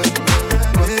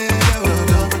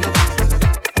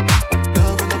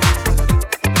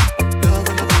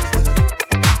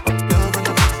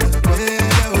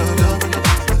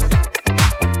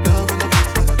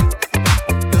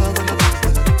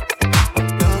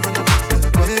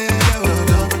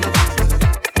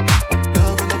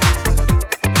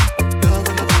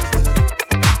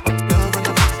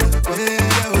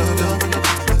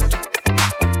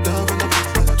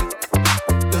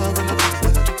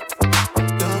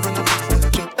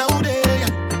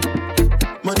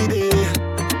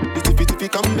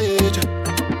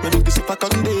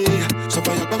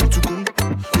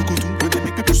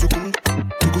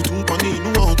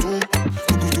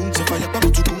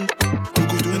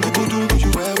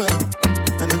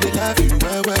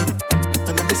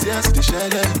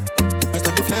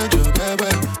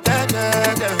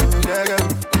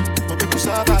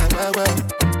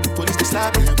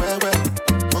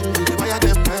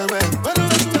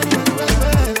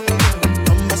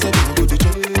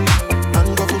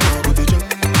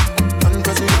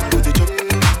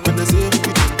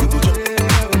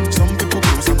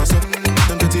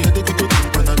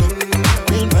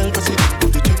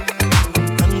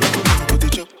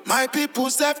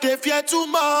 Too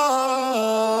much.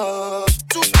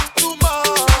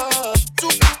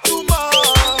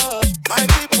 My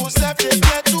people say they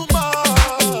get too much.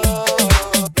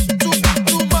 Too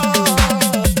much.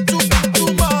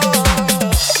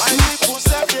 My people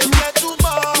say they get too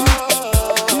much.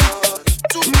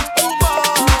 Too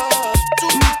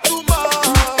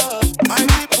much. My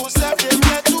people say they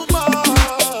get too much.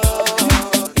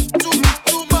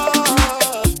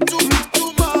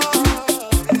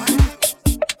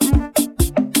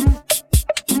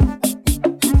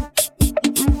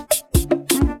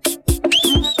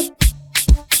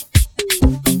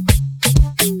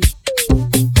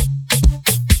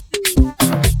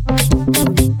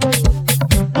 Too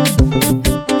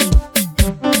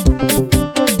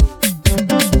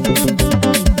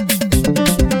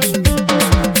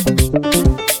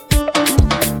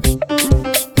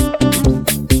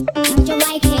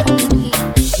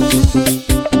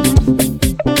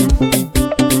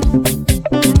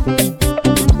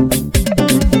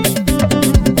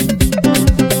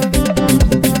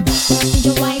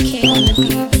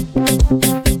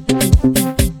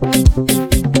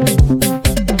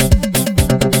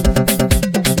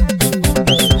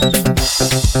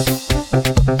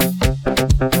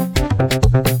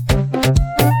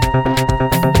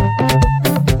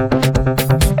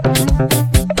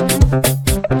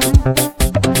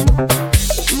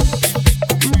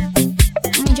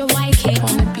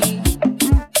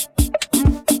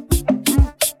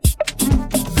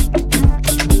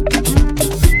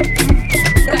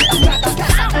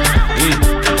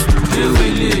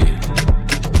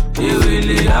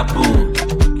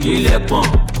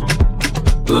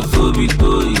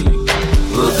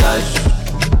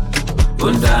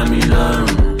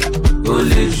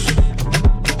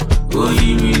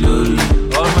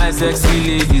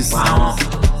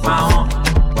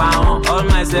All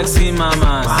my sexy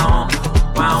mamas,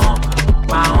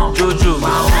 Jojo,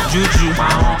 Juju,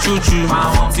 Chuchu,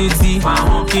 Titi,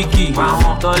 Kiki,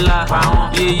 Tola,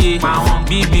 Yeye,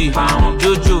 Bibi,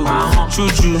 Jojo,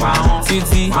 Chuchu,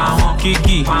 Titi,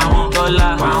 Kiki,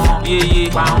 Tola, Yeye,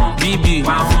 Bibi,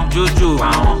 Jojo.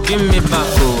 Give me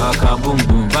back, oh, Aka boom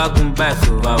boom, back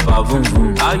oh, Baba boom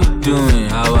boom. How you doing?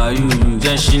 How are you?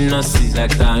 Just she not see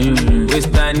like that you.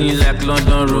 Waist tiny like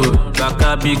London Road,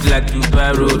 Baka big like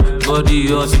Dubai Road. Body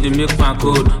yours, you make my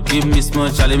code. Give me small,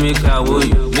 Charlie, make I woe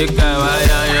you. Make I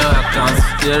wire your account.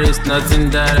 There is nothing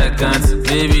that I can't.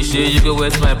 Baby, sure you go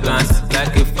waste my plans.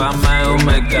 Like if I'm my, oh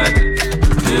my God.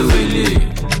 You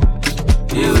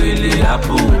will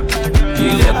happen.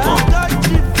 Il est bon.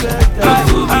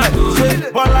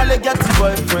 Bolale get a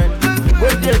boyfriend.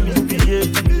 Where they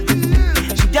misbehave.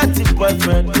 She get a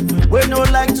boyfriend. We no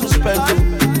like to spend it.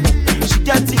 She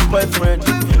get a boyfriend.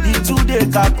 He 2 day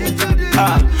kaku.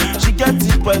 She get a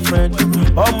boyfriend.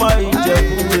 Oh my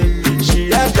Ijebu.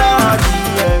 She enter her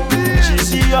DM. She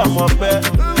see ọmọ pẹ́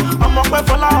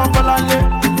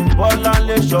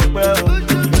Bolale ṣọpẹ́ o.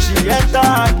 She enter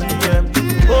her DM.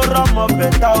 Ó rọ́mọ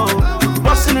bẹ̀tà o.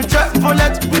 Boss in the trap,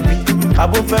 bullet, baby.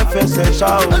 Abo fẹ́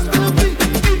ṣá o.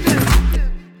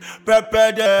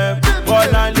 Prepare them,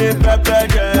 Bolale prepare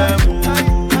them o.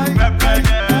 Prepare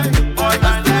them,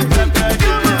 Bolale prepare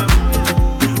them o.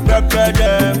 Prepare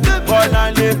them,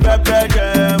 Bolale prepare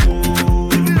them o.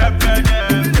 Prepare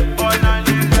them,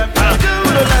 Bolale prepare them o. Who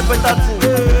no like better thing?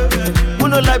 Who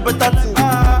no like better thing?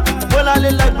 Bolale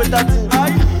like better thing.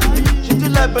 She do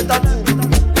like better thing.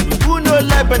 Who no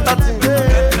like better thing?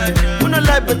 Who no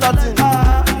like better thing?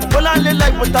 Bolale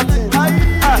like better thing.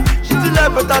 She do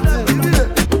like better thing.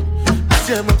 I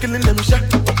see I'm killing them shot.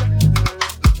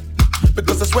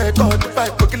 Because I swear God, if I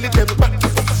go killing them back.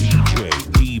 DJ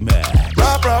D-Mac.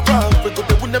 Bra, we go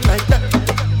to win them like that.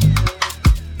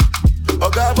 Oh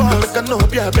God, boy, make a no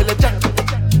be a belly jack.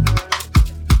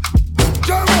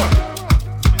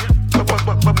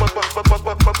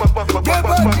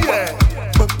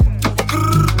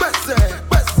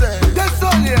 That's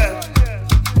all, yeah.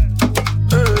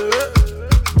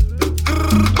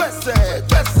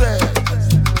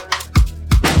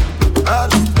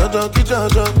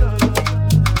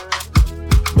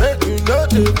 Make you know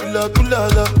they feel like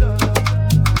kulala.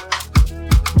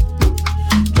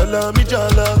 Jala mi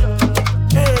jala.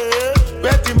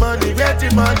 Get the money,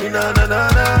 na na na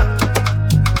na.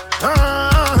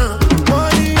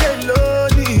 Money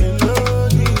alone.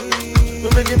 We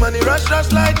making money rush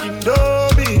like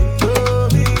Indomie.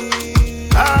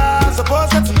 Suppose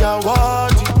that's your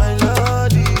want, my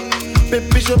lordy.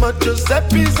 Baby, show my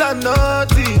Giuseppe's a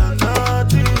naughty.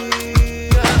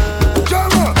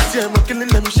 See, I'm killing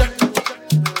them shot.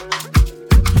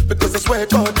 Because I swear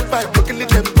God, if I go killing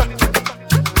them back.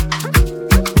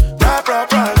 Bra,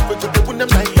 we go to win them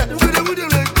like that.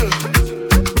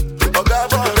 Oh God,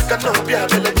 boy, we cannot be a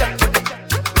belly jack.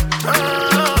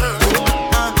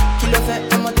 Kilo fait,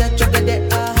 I'm a tête, check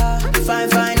it,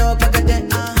 fine, oh, pack it,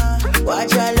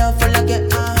 watch your love for like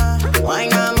it, why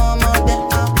not more,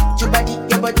 your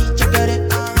body, check it,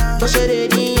 push it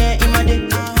in, in my day,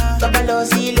 Babalo,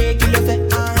 see, kilo fait.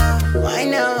 Why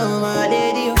now, my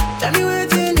lady? Tell me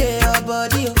what's in your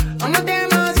body. I'm not damn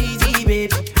easy,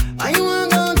 baby. Why you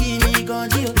want gon' give me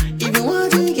control? If you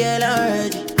want to get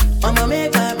already, I'ma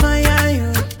make up my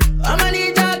you. I'ma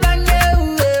need your gun,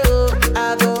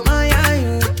 I go my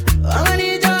you. I'ma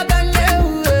need your gun,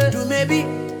 do maybe.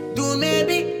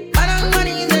 I don't want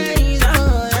these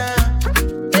yeah.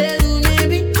 Do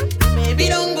maybe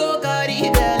don't go carry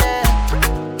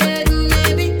belly. Do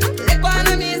maybe, let one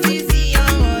me see.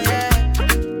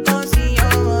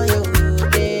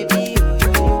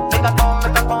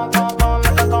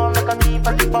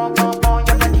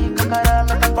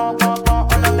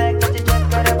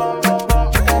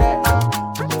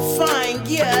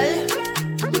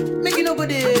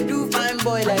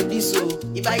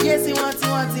 If I hear see one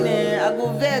thing, I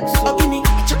go vex. Okini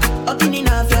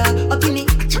nafia, okini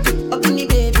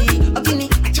baby,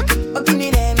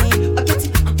 okini remi,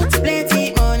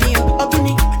 plenty money.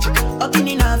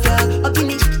 Okini nafia,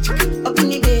 okini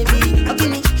baby,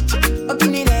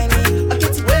 okini remi,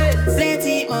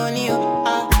 plenty money.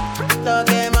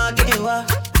 Toge makewa,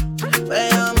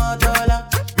 where I'm a dollar.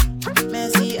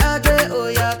 Messi ade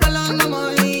oya, kalanga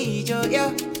money joya,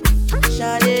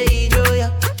 shade joya.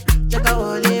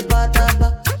 Wole patapa,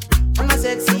 I'm a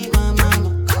sexy mama.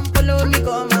 Come follow me,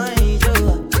 come my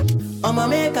joa. I'ma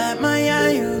make up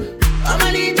my you.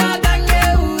 I'ma need your gang,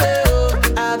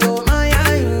 I go my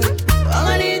you.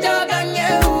 I'ma need your gang,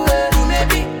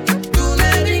 do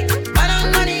maybe, I don't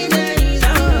want these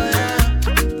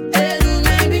do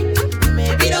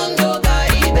maybe don't go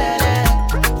carry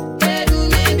belly. Do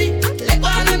maybe, let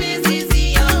one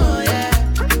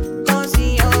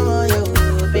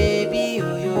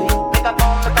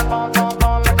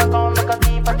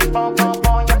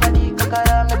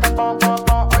bum bum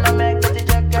bum. Wanna make the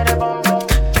check it bum bum.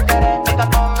 Check it, make a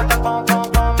bum, make a bum bum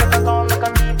bum, make a bum, make a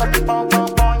leave for the bum bum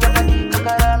bum. Your body, check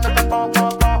it, make a bum bum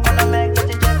bum. Wanna make the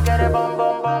check it bum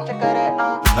bum bum, check it.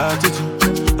 Attitude,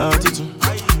 attitude,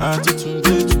 attitude,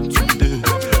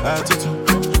 attitude,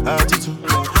 attitude, attitude,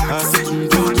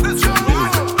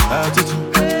 attitude,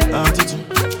 attitude,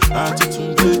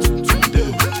 attitude,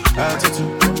 attitude,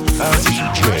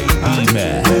 attitude,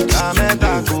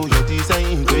 Ametaku, your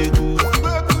design kweku.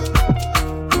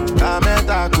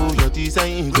 Ametaku, your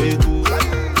design kweku.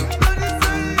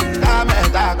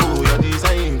 Ametaku, your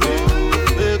design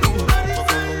kweku.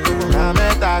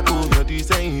 Ametaku, your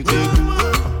design kweku.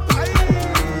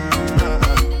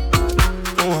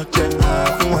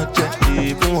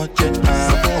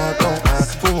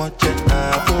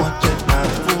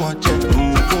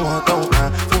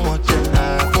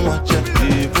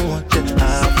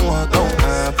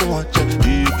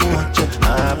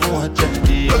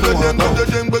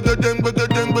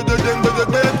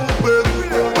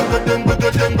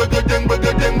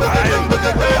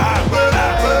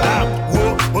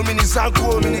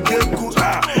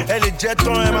 Elle est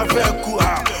jeton, elle m'a fait un coup.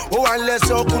 Oh, elle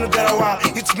laisse au coup de Garawa.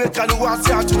 Il te met qu'à nous voir,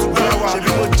 c'est à tout le Garawa. J'ai vu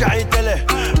mon jaï télé,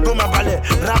 comme ma balai.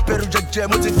 Rapper ou j'ai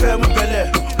mon petit fait mon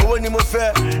belé. Oh, ni mon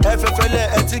fait, elle fait fêlé.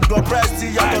 Elle dit go press,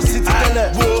 il y a ton site télé.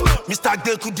 Mr.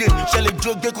 Découdé, j'ai les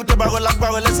jokes, écoutez, barre la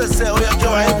parole, laissez-c'est. Oh, y'a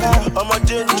qu'un haï. Oh, mon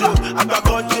jinjo, à pas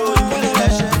conjo, il me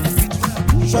lèche.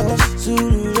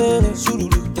 Sululele,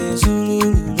 sululele,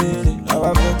 sululele. Now I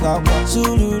make up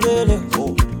sululele,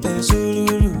 oh,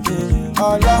 sululele.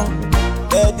 Along,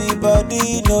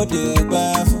 everybody know the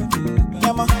bath.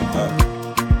 Yama,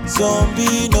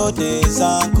 zombie know the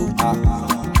zanku.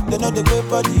 They know the great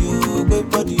body, oh, great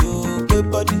body, oh,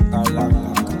 great body.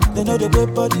 They know the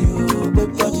great body, oh,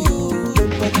 great body, oh,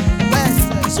 great body.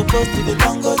 You supposed to be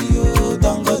tangodi, oh,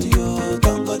 tangodi, oh,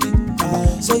 tangodi.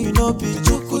 So you know be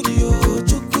chukudi, oh,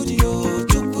 chukudi, oh,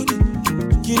 chukudi.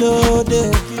 Kilo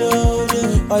de,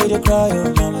 why you dey cry,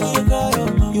 oh mama?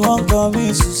 You won't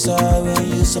commit suicide when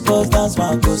you suppose dance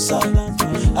my go side.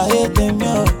 I hate them,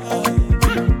 yo.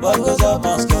 What goes up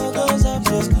must come.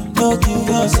 No kill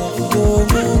yourself, yo.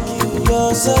 No kill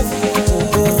yourself, yo.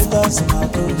 Go dance my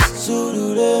go.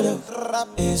 Sululele,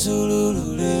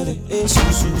 sululele,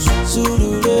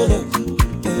 sululele,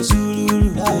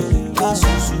 sululele,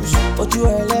 ojú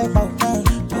ẹlẹ́pà,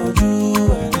 ojú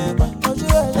ẹlẹ́pà, ojú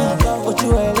ẹlẹ́pà, ojú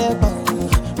ẹlẹ́pà,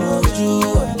 ojú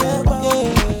ẹlẹ́pà.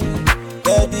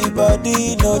 Everybody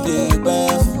know the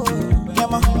bath.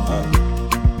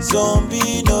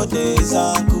 Zombie know the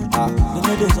zanku. They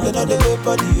know the great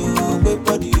body, oh, great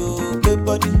body, oh, great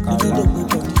body.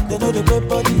 They know the great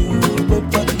body, oh, great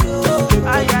body, oh, great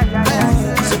body.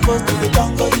 Supposed to be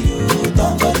tangodi, oh,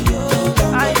 tangodi, oh,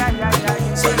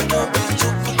 tangodi. So you know be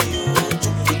chukudi, oh,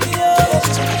 chukudi,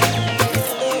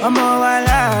 oh. I'm all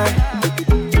alive.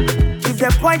 If the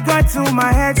point got to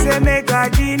my head, say make I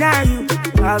deny you.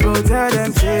 I go tell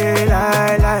them, say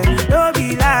lie, don't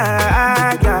be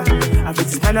like, yeah. I fit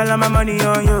to spend all of my money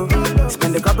on you.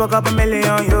 Spend a couple million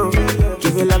on you.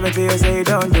 Give you love until you say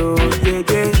don't do,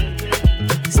 yeah.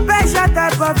 Special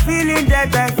type of feeling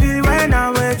that I feel when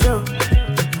I'm with you.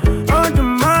 Oh, the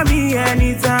mommy,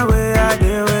 anytime where I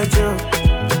deal with you.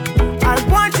 I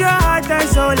want your heart and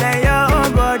soul and your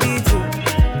own body too.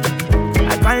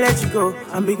 I can't let you go.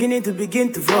 I'm beginning to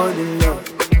fall in love.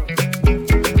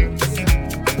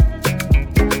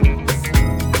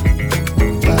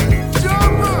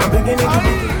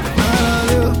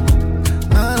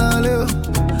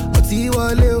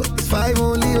 It's 5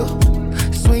 only,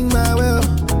 swing my will.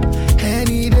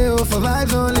 Any day, for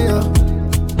vibes only,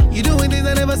 you doing things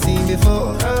I never seen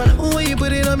before. When you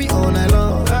put it on me all night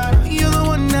long, you're the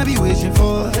one I be wishing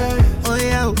for. Oh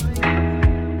yeah,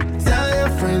 tell your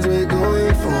friends we're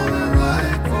going for a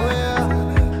ride.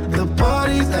 The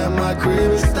parties at my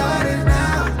crib is starting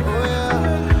now.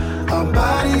 Our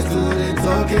bodies good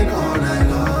talking all night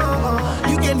long.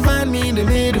 You can find me in the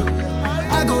middle.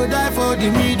 I go die for the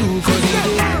middle, cause you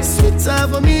do sweet time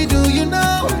for me, do you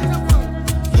know?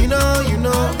 You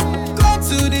know, go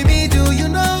to the middle, you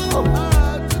know?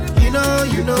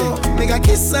 You know, make a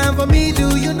kiss time for me,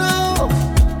 do you know?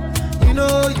 You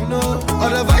know, all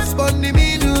the vibes on the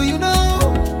middle, you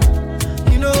know?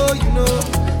 You know,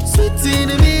 sweet in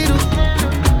the middle,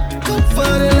 come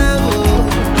for the level,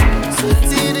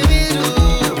 sweet in the middle.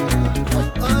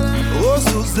 Oh,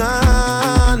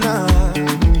 Susanna,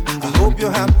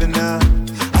 you're happy now.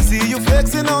 I see you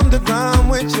flexing on the ground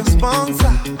with your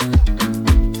sponsor,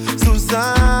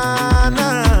 Susanna.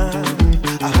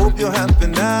 I hope you're happy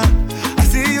now. I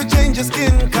see you change your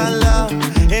skin color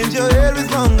and your hair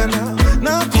is longer now.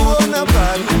 Now cool, now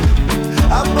body.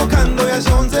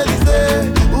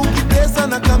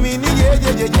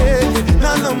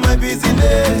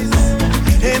 business.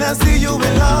 And I see you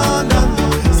in London,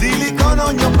 silicone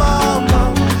on your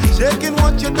bum, shaking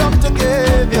what your doctor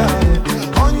gave ya.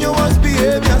 On your worst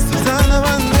behavior, Susanna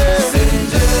Vande.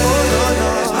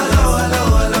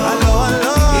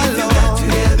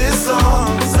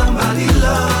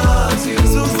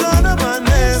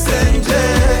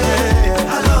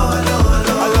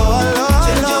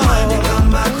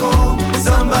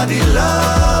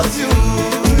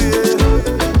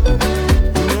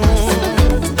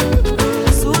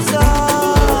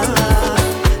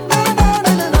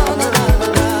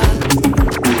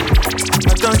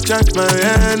 Charge my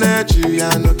energy,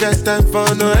 I no get time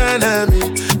for no enemy.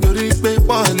 No repay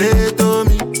one to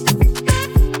me.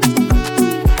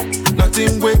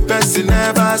 Nothing with person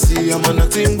never see. I'm on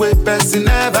nothing with person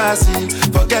never see.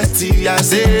 Forget it, I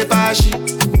say bashi.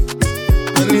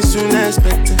 Money soon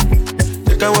expected.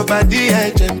 Take our body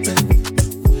and jump.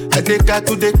 I take her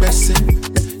to the person.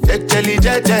 Jelly,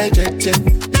 jelly.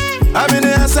 I'm in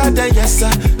the answer, then yes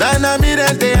sir. Then I'm in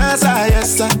the answer,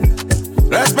 yes sir.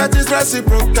 Respect is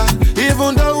reciprocal,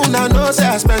 even though una know say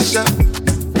I special.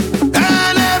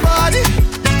 Anybody,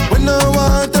 we no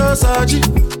want to search it.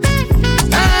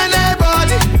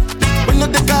 Anybody, we no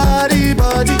the carry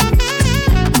body.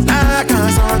 I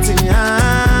can't something,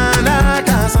 I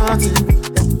can't something.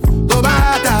 Go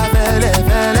back to fele,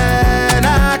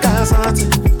 I can't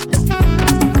something.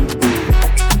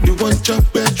 You want your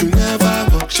bed, you never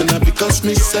walk. Should not because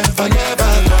myself, I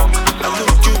never walk. I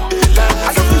look you, they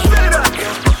lie.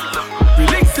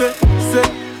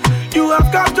 You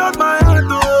have captured my heart,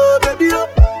 oh, baby, oh.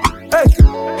 Hey,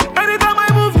 anytime I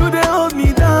move, you they hold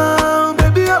me down,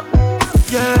 baby, oh.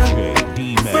 Yeah,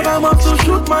 but I'm up to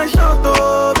shoot my shot,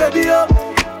 oh, baby, oh.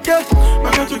 Yeah,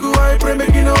 my country go I pray,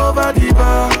 making over the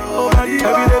bar, over the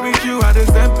bar. Every day with you, I the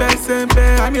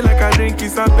sempe. I mean like I drink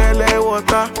Isabelle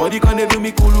water. Body can they do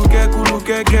me kuluke.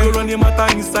 Go run the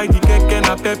matter inside the keke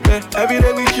na pepe. Every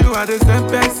day with you, I the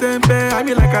sempe. I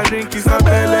mean like I drink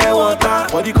Isabelle water.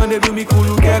 Body can they do me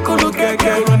kuluke. Go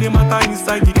run the matter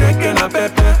inside the keke na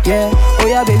pepe. Yeah, oh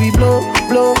yeah, baby, blow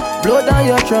down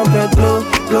your trumpet,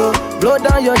 blow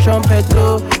down your trumpet,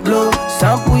 blow,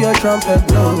 sample your trumpet,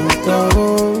 blow.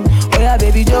 Oh yeah,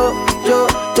 baby,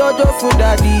 Jojo for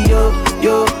daddy, yo,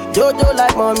 Jojo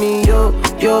like mommy, yo,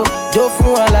 Jo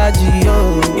for allergy,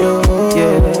 yo,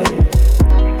 yeah.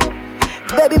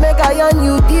 Baby, make I on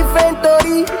you different,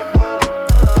 Tori.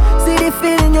 See the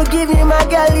feeling you give me, my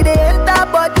girl, it enter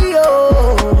body,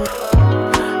 oh.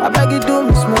 I beg you do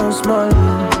me small.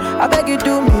 I beg you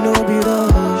do me no be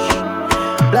rush.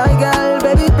 Blind girl,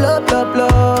 baby, blow.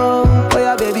 Oh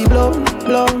yeah, baby, blow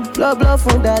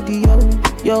from daddy,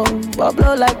 yo. But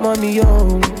blow like mommy,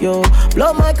 yo.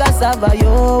 Blow my cassava,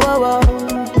 yo.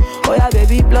 Oh yeah,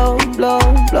 baby, blow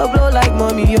like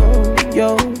mommy, yo.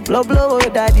 Blow, oh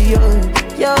daddy, yo.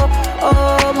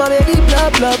 Oh my baby,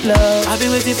 blow. I've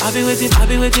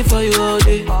been waiting for you all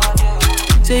day.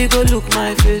 Say you go look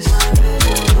my face.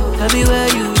 Tell me where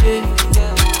you dey.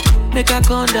 Make a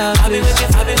come down, I've been waiting.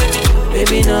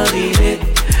 Baby, no delay.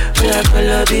 We are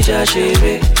color, bitch, I shave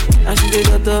it. And she they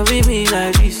got to me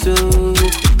like this, so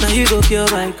now you go kill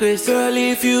my grace. Girl,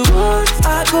 if you want,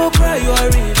 I go cry you a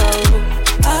river, oh.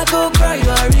 I go cry you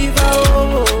a river,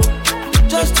 oh.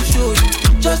 Just to show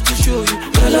you,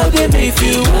 your love they make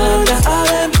you want. I'll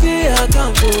empty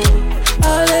account, oh.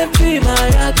 I'll empty my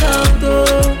account,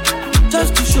 oh.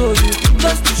 Just to show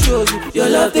you, your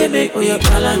love they make me a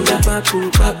calendar. Back.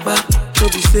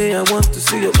 Don't be say I want to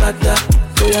see your back.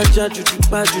 Oh yeah, juju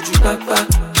back.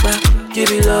 Give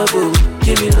me love, oh,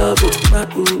 back.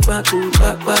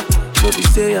 Don't be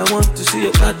say I want to see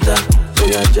your back. Oh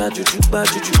yeah, juju back.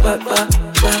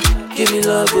 Give me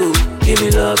love, oh.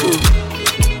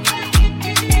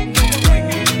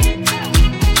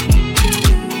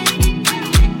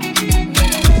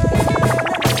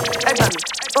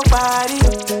 Oh, party,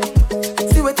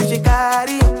 see what you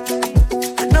carry.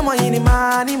 No more any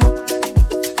money,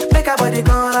 make a body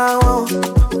gone out.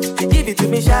 Give it to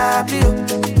me sharply,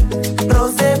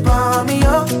 rose for me,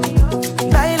 yo.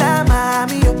 Laila,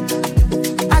 mommy, yo.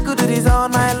 I could do this all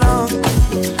night long.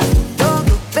 Don't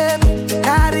go, baby,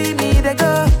 carry me, they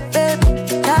go,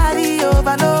 baby, carry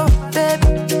over, no, baby.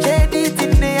 Shade it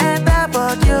in the end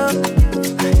about you.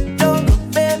 Don't go,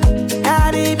 baby,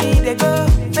 carry me, they go.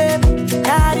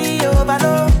 Carry over,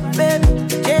 no, baby.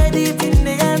 Get it in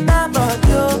the end about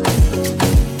you.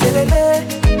 Lele,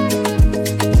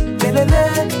 lele,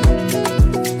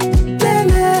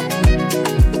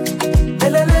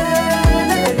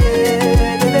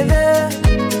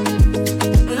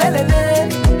 lele, lele.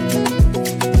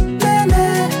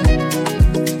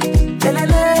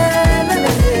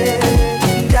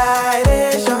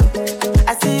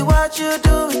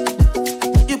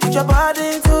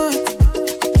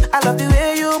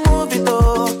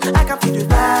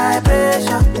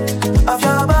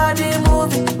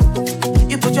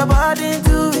 your body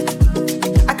do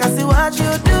it. I can see what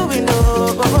you're doing,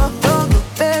 oh, oh, oh, oh,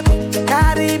 baby.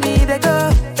 Carry me, they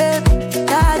go, baby.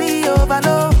 Carry over,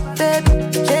 no, baby.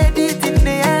 Shade it in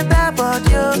the end, about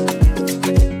you.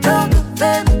 Don't go,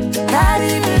 baby.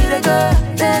 Carry me, they go,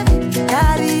 baby.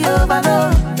 Carry over, no,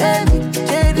 baby.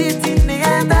 Shade it in the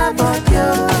end, about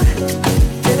you.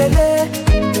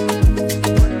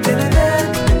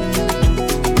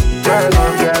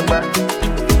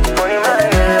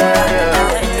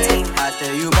 I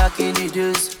tell you back in the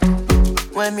days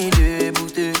when me dey able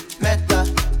to meta.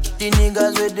 The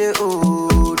niggas with the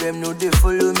oh, them know they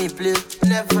follow me play.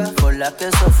 Never for like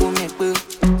a so for me pay.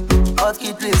 Hot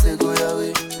key place they go your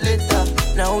way later.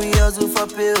 Now we hustle for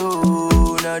pay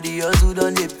oh, now the hustle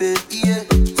done they pay. Yeah,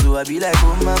 so I be like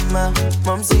oh mama,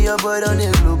 mom see your boy on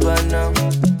the global now.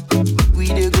 We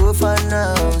dey go far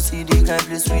now, see the kind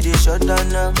place we dey shut down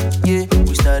now. Yeah,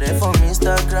 we started from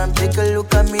Instagram, take a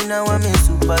look at me now, I'm a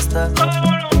superstar.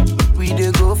 We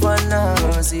dey go far now,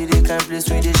 see the kind place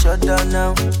we dey shut down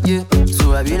now. Yeah,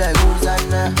 so I be like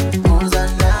Hosanna,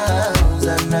 Hosanna,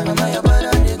 Hosanna. Mama your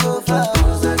brother dey go far,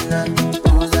 Hosanna,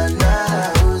 Hosanna,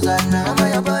 Hosanna. Mama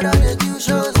your brother dey do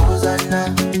shows,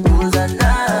 Hosanna,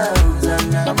 Hosanna,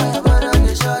 Hosanna. Mama your brother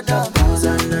dey shut down,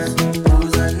 Hosanna,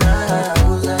 Hosanna,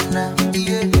 Hosanna.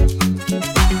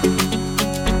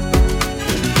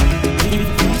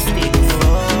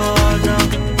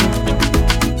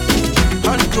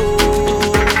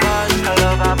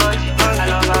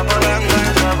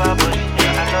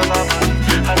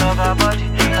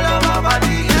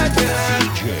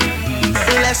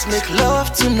 Let's make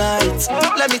love tonight.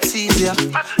 Let me tease ya.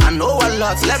 I know a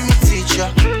lot, let me teach ya.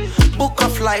 Book a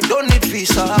flight, don't need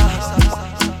visa.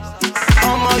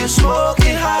 You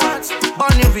smoking hot,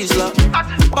 Bonnie Rizla.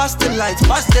 Pass the lights,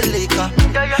 pass the liquor.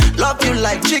 Love you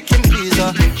like chicken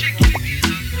pizza.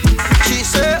 She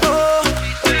say, oh,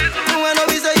 when I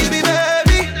say you be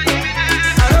baby,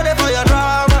 I know they for your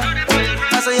drama.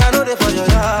 I say I know they for your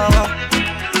drama.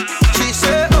 She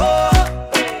say, oh,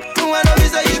 when I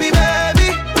say you be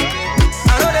baby,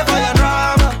 I know they for your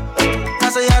drama. I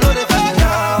say I know they for your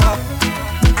drama.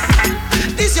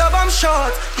 This your bomb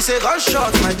shot, he say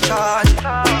gunshot my charge.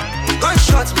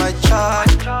 Gunshot my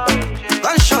charge.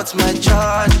 Gunshot my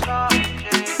charge.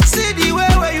 See the way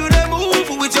where you dey move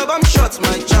with your bomb shot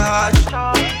my charge.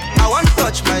 I want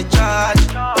touch my charge.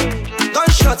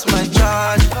 Gunshot my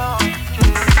charge.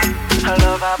 I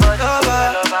love her body. Love her.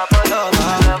 Love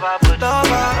her. Love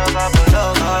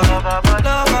her.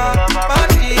 Love her.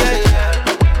 Body,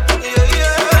 yeah,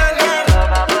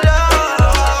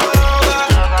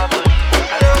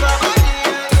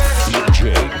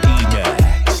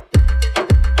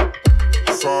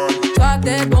 Toi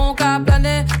t'es bon qu'à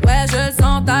planer, ouais je le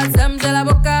sens, t'as le seum, j'ai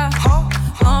l'avocat.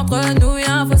 Entre nous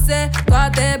y'a un fossé, toi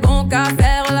t'es bon qu'à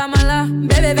faire la mala.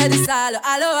 Bébé veut du sale,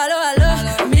 allo allo allo.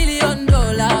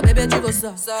 $1,000,000, bébé tu veux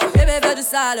ça. Bébé veut du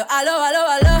sale, allo allo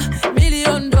allo.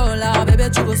 $1,000,000, bébé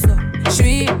tu veux ça.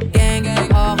 J'suis gang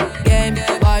hors game,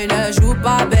 boy ne joue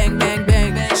pas bang bang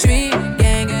bang. J'suis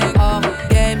gang hors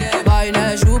game, boy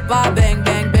ne joue pas bang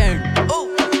bang bang.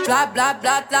 Bla bla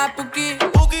bla bla pouki.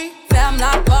 Ferme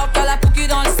la porte à la pouki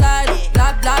dans le side.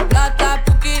 Bla bla bla bla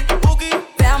pouki.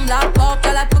 Ferme la porte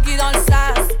à la pouki dans le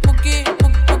side. Pouki,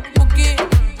 pouki.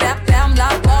 Ferme la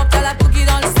porte à la pouki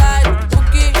dans le side.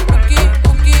 Pouki.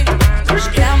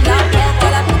 Ferme la porte à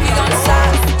la pouki dans le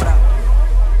side.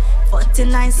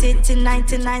 49 sitting,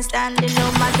 99 standing,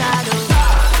 oh my God, oh.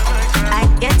 I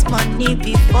get money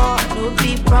before, no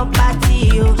be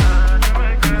property, oh.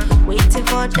 Waiting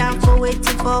for Danfo,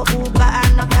 waiting for Uber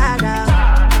and Okada.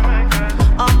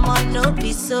 No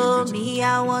be so me,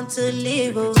 I want to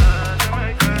live, oh.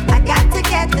 I got to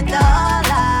get the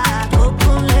dollar,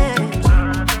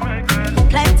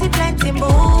 plenty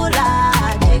moolah,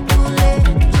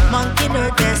 monkey no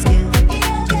get skill,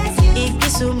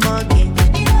 ikisu monkey,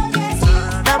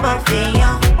 double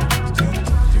fiyon.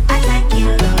 I like you,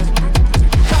 Lord.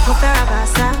 Mo fẹ́ ra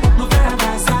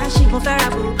Versace, mo fẹ́ ra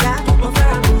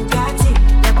Bugatti,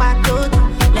 lẹ́pà tó dùn,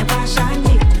 lẹ́pà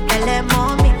shiny, ẹlẹ́mọ́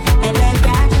mi.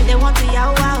 They want to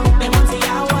yawa, they want to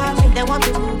yawa me. They want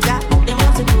to buga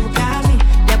me.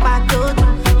 They pa todo,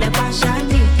 they pa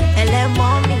shiny. Elle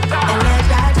mommy, elle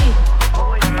daddy.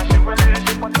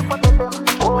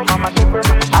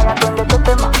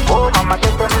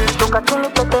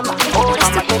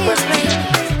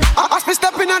 As me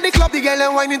stepping on the club, the girl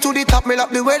and whining to the top. Me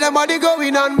love the way them body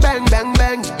going on, bang bang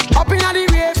bang. Up in the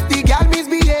rave, the girl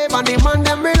misbehave and the man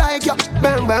them be like you,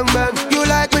 bang bang bang. You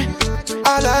like me?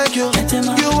 I like you.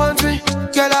 You want me?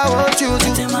 Girl, I want you to.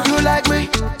 You like me?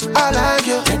 I like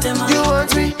you. You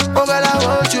want me? Oh, girl, I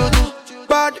want you to.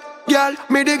 Bad girl, girl,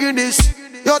 me digging this.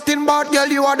 Your thin bad girl,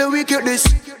 you are the wickedest.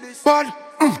 Bad,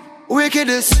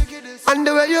 wickedest. And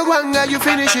the way you go and girl, you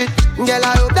finish it. Girl,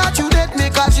 I hope that you date me,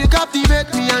 cause you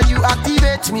captivate me and you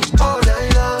activate me all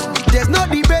night long. There's no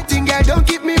debating, girl, don't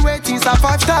keep me waiting. It's a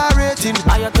 5-star rating.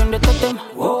 I attend the tetem,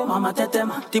 oh mama tetem.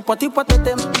 Tipo tipo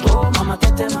tetem, oh mama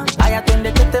tetem. I attend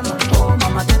the tetem, oh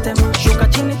mama tetem. Sugar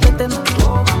chini tetem,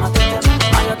 oh mama tetem.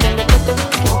 I attend the tetem,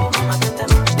 oh mama tetem.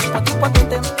 Tipo tipo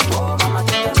tetem, oh mama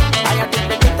tetem. I attend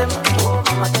the tetem, oh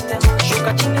mama tetem.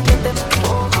 Sugar chini tetem,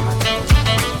 oh mama tetem.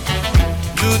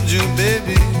 Juju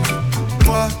baby,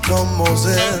 moi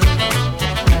mademoiselle.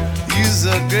 You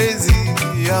so crazy,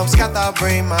 I'm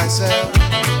scatterbrain myself.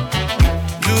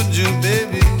 Juju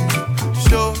baby,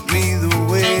 show me the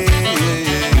way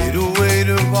to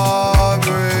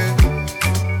vibrate.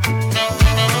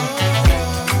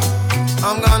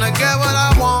 I'm gonna get what I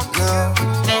want now.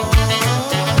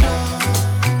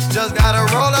 Just gotta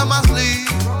roll up my sleeve.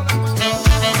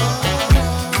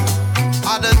 I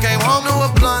just came home to a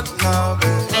blunt now, baby.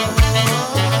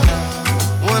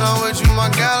 When I'm with you, my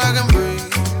girl, I can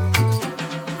breathe.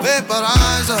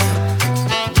 Vaporize up.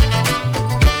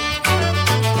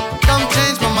 Come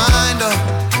change my mind up.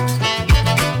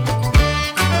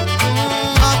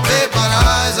 My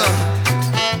vaporizer,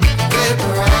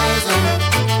 vaporizer.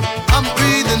 I'm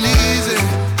breathing easy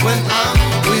when I'm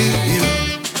with you.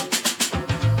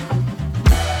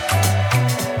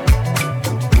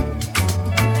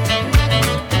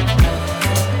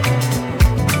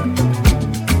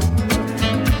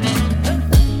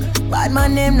 Bad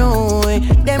man, them know.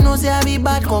 Them know say I be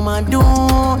bad, come and do.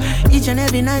 Each and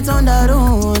every night on the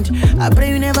road. I pray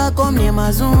you never come near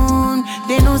my zone.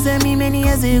 They know say me many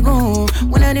years ago.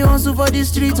 When I dey hustle for the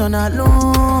streets on that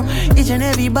low. Each and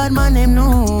every bad man, them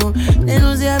know. They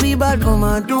know say I be bad, come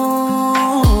and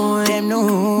do. Them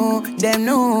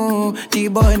know. The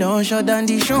boy don't shut down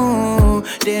the show.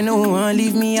 They know and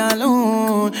leave me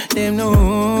alone. Them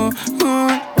know.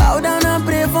 Bow down and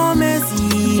pray for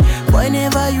mercy.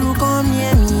 Whenever you come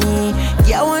near me,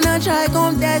 yeah, wanna try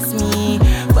come test me,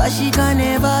 but she can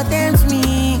never tempt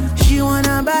me. She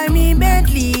wanna buy me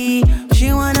Bentley,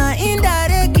 she wanna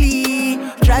indirectly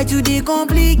try to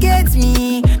decomplicate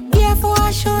me. Therefore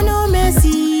I show no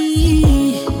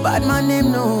mercy. Bad man,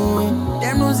 them know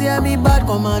say I be bad,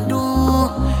 come and do.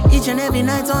 Each and every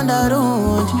night on the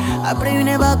road. I pray you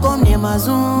never come near my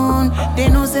zone. They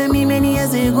know say me many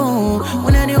years ago.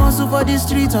 When I dey hustle for the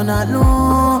streets on that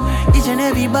low. Each and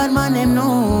every bad man, them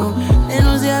know. They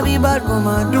know say I be bad, come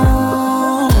and do.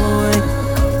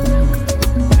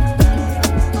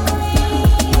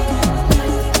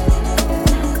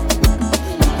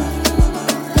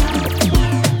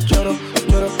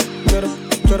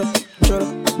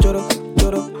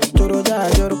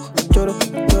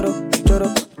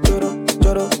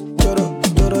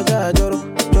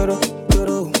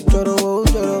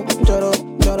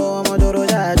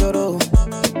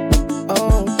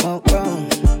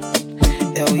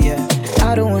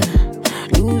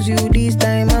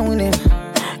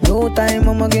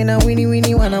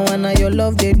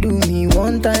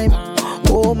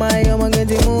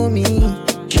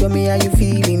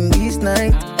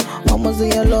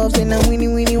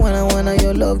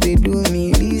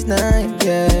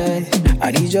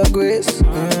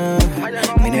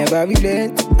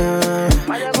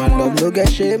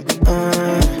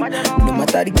 No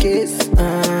matter the case,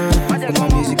 my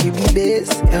music give me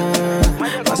bass,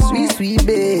 my sweet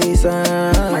bass, so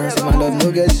my love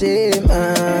no get shame,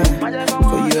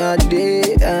 for you all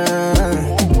day,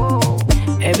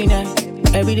 Every night,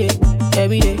 every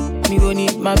day, me gon'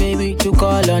 need my baby to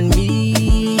call on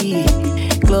me,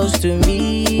 close to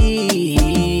me,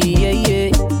 yeah.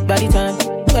 By the time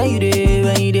when you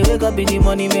dey wake up in the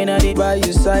morning, man, I dey buy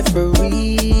you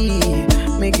cyphery,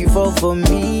 make you fall for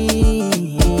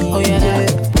me. Oh yeah,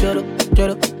 joro,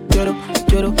 joro, joro,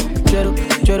 joro, joro,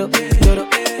 joro, joro,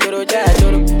 joro, ja,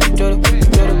 joro, joro,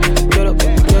 joro, joro,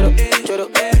 joro, joro, joro.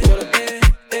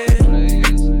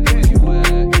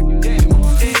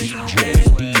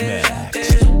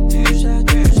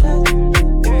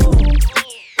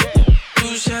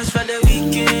 Two shots for the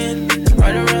weekend,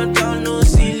 right around town, no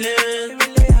ceiling.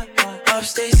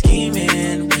 Upstate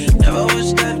scheming, never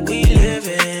was that we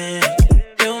living.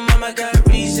 Little mama got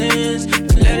reasons.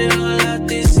 Let it all out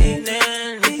this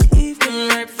evening.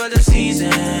 Right for the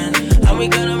season. And we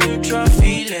got a mutual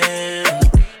feeling.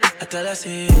 I thought I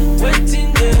said,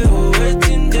 waiting there, oh,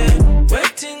 waiting there.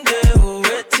 Waiting there, oh,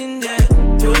 waiting there.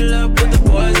 Pull up with the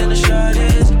boys and the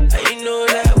shorties. And you know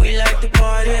that we like to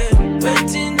party.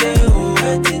 Waiting there, oh,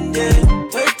 waiting there.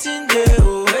 Waiting there,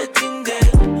 oh, waiting there.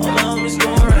 All my homies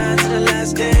gon' ride to the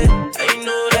last day. And you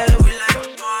know that we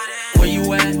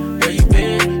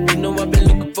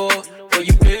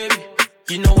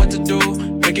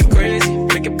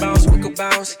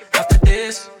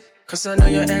Cause I know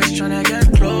your ex tryna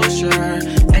get closer,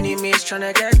 enemies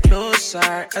tryna get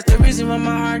closer. That's the reason why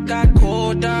my heart got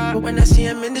colder. But when I see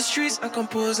him in the streets, I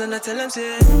compose and I tell him,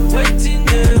 say, waiting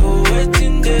there, oh,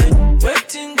 waiting there,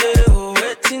 waiting there, oh,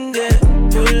 waiting there.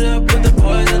 Pull up with the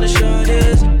boys on the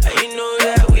shoulders, and you know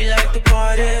that we like to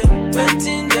party.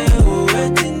 Waiting there, oh,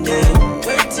 waiting there,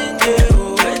 waiting there,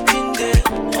 oh, waiting there.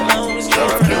 All my homies came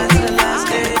from the last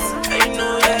days, and you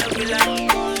know that we like to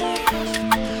party.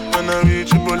 When I reach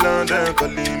Poland, they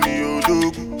calling me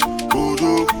Odogu,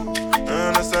 Odogu.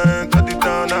 And as I enter the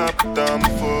town, I put down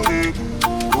for Egu,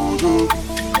 Odogu.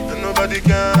 And nobody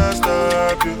can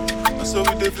stop you. And so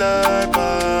we they fly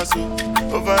past you.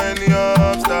 Over any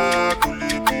obstacle,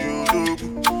 it be Odogu,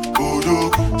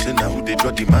 Odogu. Say now they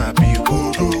draw the map, you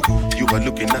Odogu. You are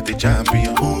looking at the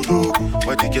champion, Odogu.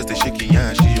 Why the girls they shaking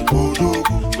your shit,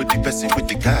 Odogu. With the person with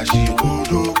the cash, you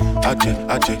Odogu.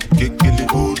 Aje, kekele,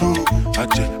 Odogu.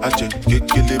 Aje,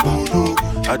 kekele, Odogu.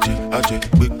 Aje,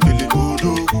 kekele,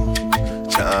 Odogu.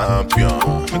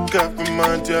 Champion. Make up your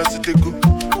mind, just to go.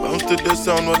 Bounce to the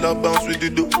sound while I bounce with the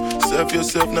do. Serve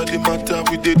yourself, not the matter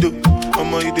with the do.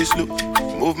 I'ma hit this slow.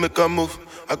 Move, make a move.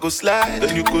 I go slide,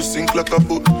 then you go sink like a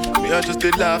boat. Me, I just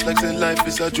they laugh like say life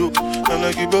is a joke. And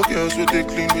like you broke girls with they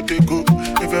clean, with they go.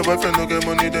 If your boyfriend don't get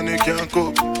money, then they can't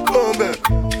cope. Come back.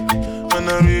 When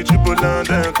I reach Poland,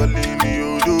 they calling me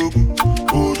Odogu,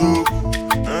 Odogu.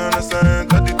 And as I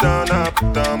enter the town, I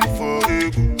put down for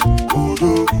Egu,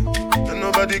 Odogu. And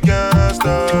nobody can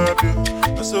stop you.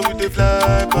 And so we they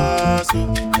fly past you.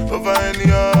 Over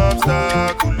any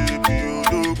obstacle, it be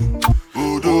Odogu,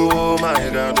 Odogu. Oh my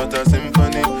God, what a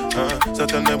symphony. So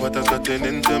tell me what has gotten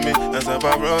into me. As I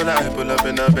roll, I pull up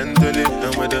in a Bentley.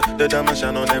 And with the diamond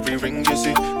shine on every ring you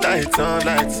see. Lights on,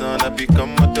 I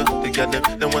become mother. They got them,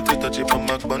 they want to touch it on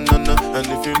my banana. And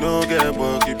if you know get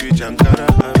work, you be Jankara,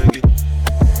 I beg it.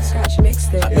 Scratch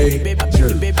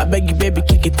mixtape. I beg you, baby,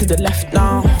 kick it to the left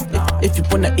now. If you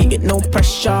wanna eat it, no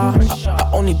pressure. I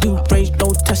only do range,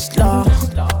 no Tesla.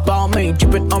 Ball made,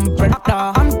 drippin'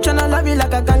 umbrella. I'm tryna love you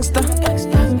like a gangster.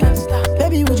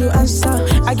 Baby, would you answer?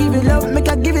 I give you love, make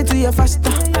I give it to you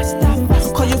faster.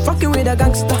 Cause you fucking with a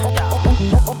gangster.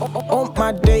 All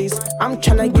my days, I'm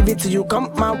tryna give it to you,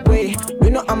 come my way. You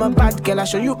know I'm a bad girl, I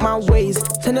show you my ways.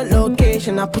 Send a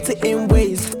location, I put it in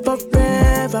ways.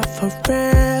 Forever,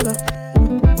 forever.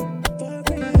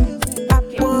 I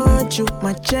want you,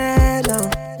 my jello.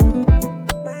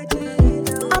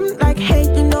 I'm like, hey,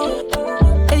 you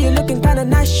know. Hey, you looking kinda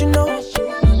nice, you know.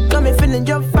 Got me feeling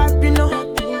your vibe, you know.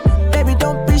 Baby,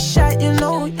 don't be shy, you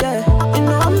know, yeah. You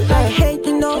know, I'm like, hey,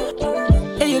 you know.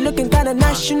 Hey, you looking kinda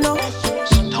nice, you know.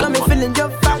 Got me feeling your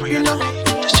vibe, you know.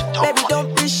 Baby,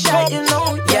 don't be shy, you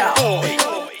know, yeah.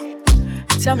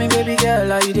 Tell me, baby girl,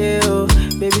 how you do? Oh?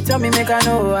 Baby, tell me, make I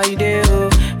know how you do. Oh?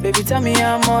 Baby, tell me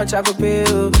how much I could pay.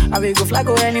 Oh? I will go fly,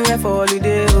 go anywhere for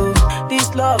holiday. Oh?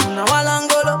 This love, now I long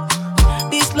go.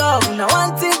 This love, now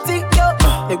one thing, yo.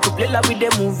 They could play like with the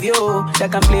movie, yo. They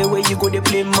can play where you go, they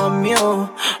play mommy, oh.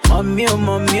 Mommy, oh,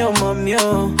 mommy, oh, mommy,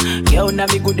 oh. Girl, now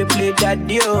me go, they play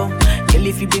daddy, oh. Girl,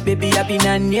 if you be baby, I be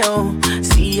nanny, oh.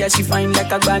 See how she fine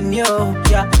like a banyo,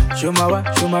 yeah. Show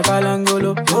my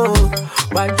kalangolo, oh.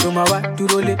 Why, show my what, to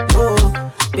roll it,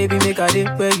 oh. Baby, make a day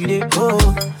where you day,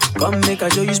 oh. Come make a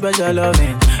show you special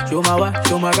loving. Show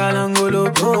my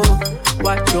kalangolo, oh.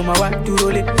 What, show my what, to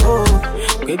roll it, oh.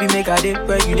 Baby, make a day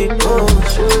where you day, oh.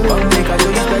 Come make a show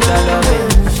you special loving.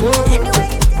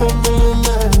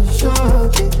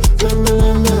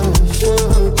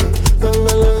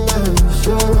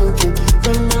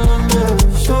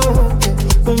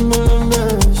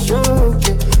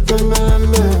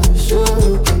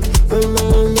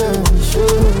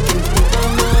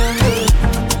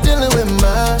 Dealing with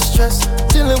my stress,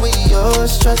 dealing with your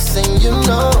stress, and you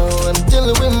know I'm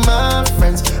dealing with my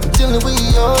friends, I'm dealing with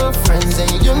your friends,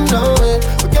 and you know it.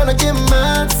 We're gonna get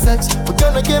mad sex, we're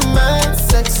gonna get mad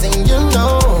sex, and you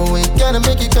know we gotta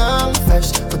make you come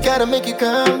fresh, we gotta make you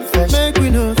come fresh. Make we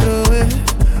no throw it,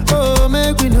 oh,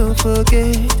 make we no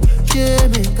forget. Yeah,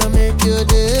 make your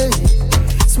day.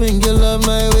 Swing your love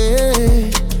my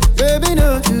way. Baby,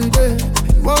 not today.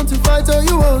 You want to fight or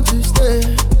you want to stay?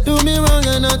 Do me wrong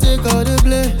and I'll take all the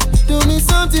blame. Do me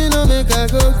something, I'll make I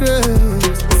go crazy.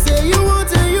 Say you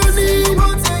want and you need.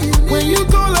 When you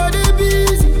call her, they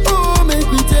busy. Oh, make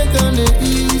me take on the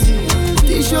easy.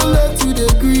 Teach your love to the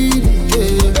greedy.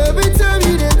 Yeah. Every time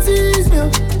you they tease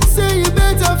me, say you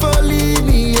better for leave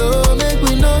me. Oh, make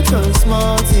me not turn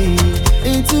smarty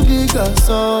into bigger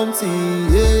something.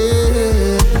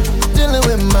 Yeah. Dealing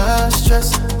with my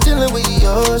stress, dealing with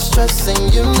your stress,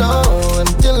 and you know I'm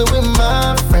dealing with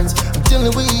my friends, I'm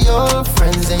dealing with your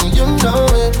friends, and you know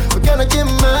it. We're gonna get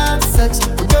mad sex,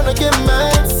 we're gonna get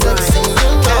mad sex, and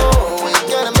you know we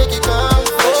gotta make it come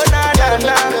fresh.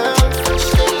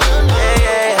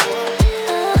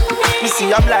 You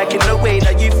see, I'm liking the way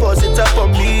that you force it up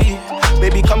on me.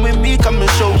 Baby, come with me, come and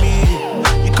show me.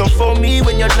 You come for me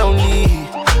when you're lonely.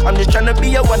 I'm just tryna be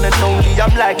your one and only.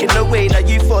 I'm liking the way that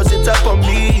you force it up on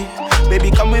me.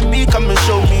 Baby, come with me, come and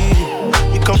show me.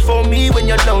 You come for me when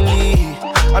you're lonely.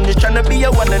 I'm just tryna be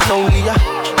your one and only.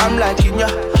 I'm liking ya,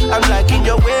 I'm liking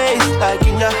your ways,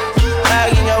 liking ya,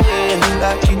 liking your ways,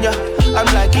 liking ya. I'm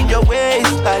liking your ways,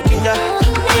 liking ya.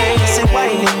 Yeah, say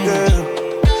whiny girl.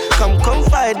 Come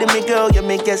confide in me, girl. You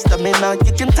make it stamina,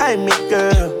 you can time me,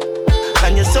 girl.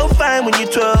 And you're so fine when you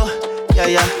twirl.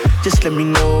 Yeah. Just let me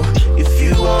know if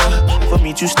you want for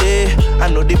me to stay. I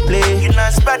know they play. You're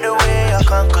not by the way, I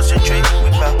can't concentrate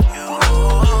without you.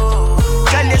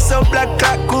 Girl, you're so black,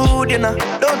 cat good, you know.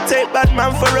 Don't take bad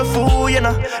man for a fool, you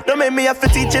know. Don't make me have to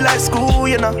teach you like school,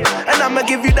 you know. And I'ma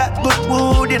give you that good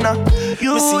wood, you know.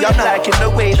 You see, I'm liking the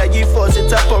way that you force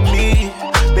it up on me.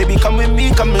 Baby, come with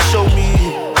me, come and show me.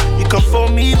 You come for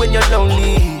me when you're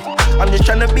lonely. I'm just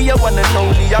tryna be your one and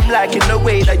only. I'm liking the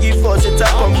way that you force it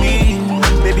up on me.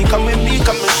 Baby, come with me,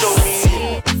 come and show me.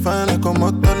 Fine like a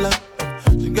motola.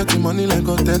 She get the money like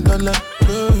a $10.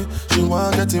 She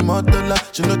want get him more dollar.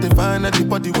 She know they find that the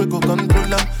body we go control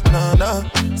her. Nah,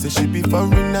 say she be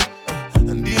foreigner.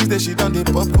 And these days she done the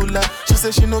popular. She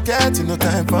say she no get no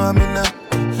time for me now.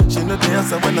 She know the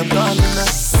answer when I'm calling her.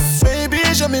 Baby,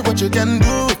 show me what you can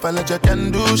do. If I let you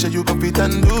can do, show you go fit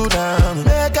and do down.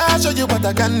 Make I show you what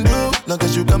I can do. Long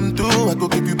as you come through, I go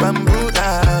give you bamboo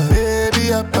down. Baby,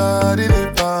 your body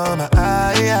live for my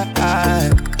eye.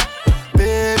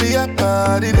 Baby, your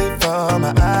body live for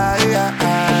my eye.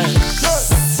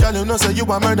 Girl, you know say you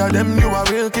a murder them, you a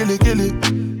real killy.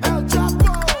 El Chapo.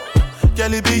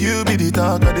 Girl, it be you be the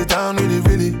talk of the town,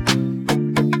 really.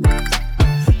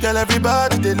 Girl,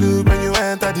 everybody they look when you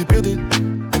enter the building.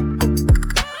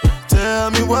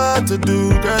 Tell me what to do,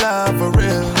 girl, I'm for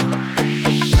real.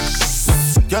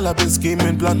 Girl, I've been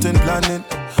scheming, plotting, planning.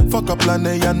 Fuck up plan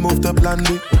A and move to plan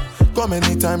B. Come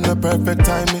anytime, the perfect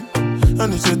timing.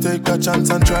 And you should take a chance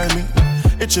and try me.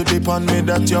 It should be upon me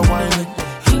that you're whining.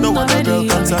 No other girl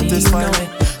can satisfy me.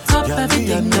 Top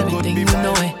everything, you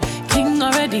know it. King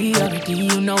already,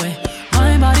 you know it.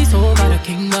 My body so got a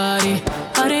king body.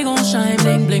 Body gon' shine,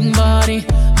 bling, bling body.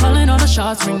 Calling all the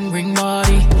shots, ring, ring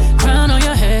body. Crown on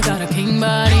your head, got a king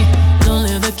body. Don't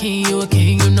live the king, you a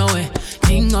king, you know it.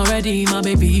 King already, my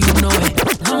baby, you know it.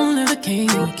 Don't live the king,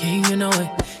 you a king, you know it.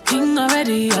 King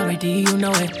already, you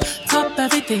know it. Top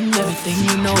everything,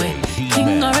 you know it.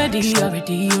 King already,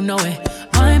 you know it.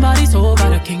 My body so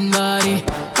got a king body.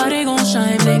 Body gon'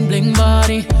 shine, bling, bling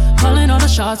body. Calling all the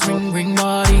shots, ring, ring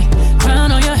body.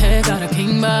 Crown on your head, got a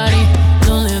king body.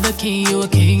 Don't live the king, you a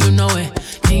king, you know it.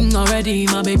 King already,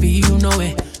 my baby, you know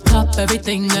it. Top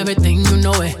everything, you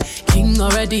know it. King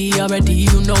already, you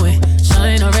know it.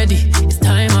 Shine already, it's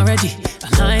time already. The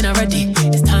line already,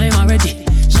 it's time already.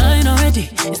 Shine already,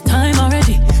 it's time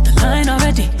already. The line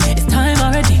already, it's time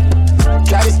already.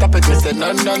 Try to stop it, me say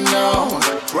no.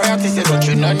 Royalty say don't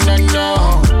you no.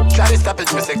 Try to stop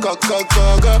it, me say go.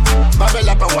 Bubble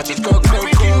up and watch it go.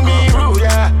 Everything be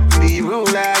ruler,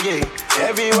 yeah.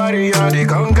 Everybody on the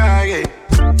conquer, yeah.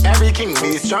 Every king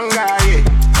be stronger, yeah.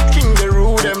 King they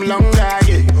rule them longer,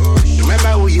 yeah.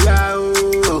 Remember who you are,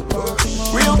 oh.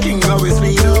 Real king always be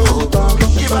you.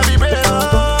 Give up the bread, oh.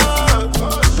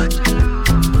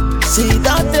 See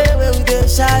that day where we get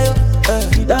shy, oh.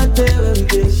 That day where we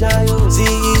get shy, oh. See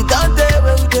that day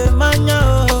where we get mania,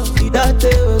 oh. That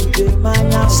day where we get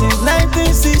mania. Since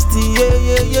 1960,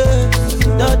 yeah.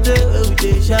 That day where we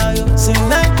get shy, oh. Since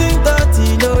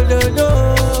 1930, no.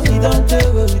 That day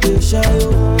where we get shy,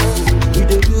 oh. We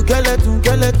dey do skeleton.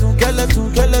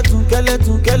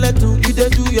 You dey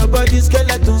do your body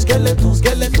skeleton. You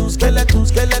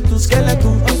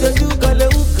dey do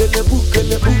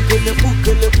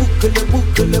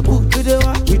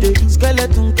we dey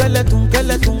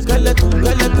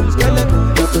do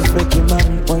skeleton. Get a freaky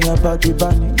money on your body,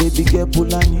 bunny. Baby girl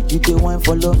Pulani, you dey wine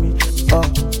follow me.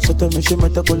 So tell me she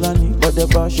meta Kulani, but the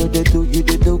bar show they do, you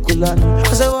dey do Kulani.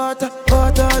 I say water,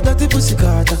 dirty pussy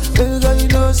carter. Baby girl, you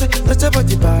know say that's your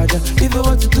body bad. If you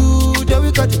want to do, then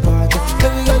we got the party.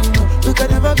 Baby girl, you know we can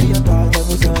never be apart.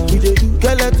 We dey do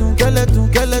skeleton.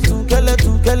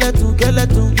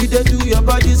 You dey do your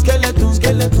body skeleton. You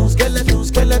dey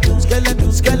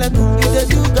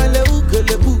do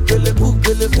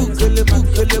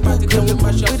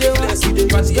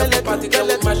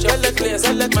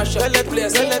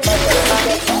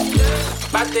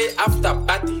Party after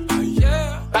party,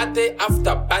 Party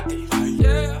after party,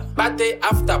 yeah. Party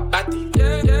after party,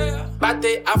 yeah, yeah.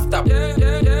 Party after, yeah,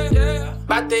 yeah, yeah.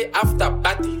 Party after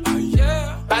party,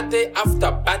 yeah. Party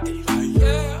after party,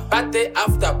 yeah. Party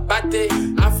after party,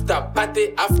 after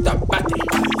party after party,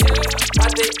 yeah.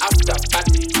 Party after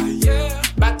party, yeah.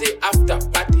 Party after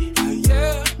party,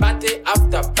 yeah. Party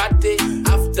after party,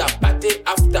 after party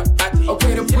after party.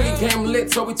 Okay, the pre-game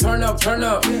lit, so we turn up, turn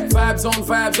up. Vibes on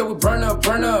vibes, yeah, we burn up,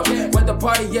 burn up. Where the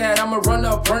party at, I'ma run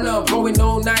up, burn up. Going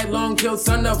all night long till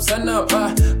sun up, sun up.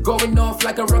 Going off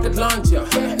like a rocket launcher.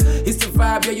 It's the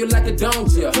vibe, yeah, you like it,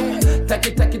 don't ya? Take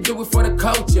it, do it for the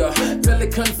culture.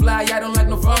 Pelican fly, I don't like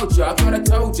no vulture. I thought I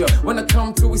told ya, when I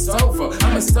come through, it's over.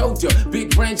 I'm a soldier,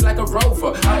 big range like a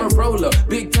rover. I'm a roller,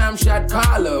 big time shot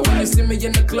caller. When you see me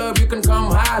in the club, you can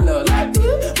come holler. Like,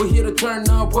 we're here to turn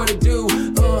up, what to do?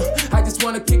 I just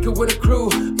wanna kick it with a crew.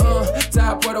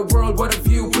 Top of the world, what a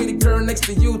view. Pretty girl next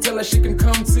to you, tell her she can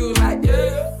come too. Like,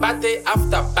 yeah. Party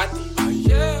after party,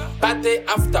 yeah. Party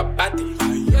after party,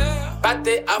 yeah.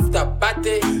 Party after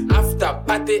party, after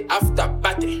party after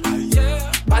party,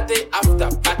 yeah. Party after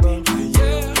party,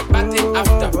 yeah. Party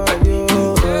after party,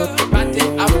 yeah. Party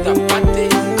after party,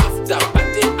 after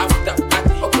party after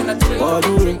party. Okay, now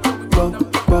drink, drink.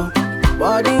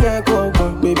 Body and go,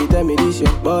 baby, tell me this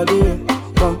your body and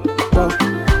go.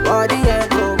 Body and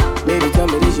go, baby, tell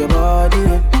me this your body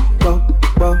and go.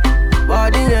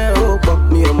 Body and go,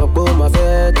 me and my boy, my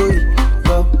fat to you.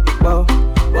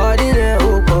 Body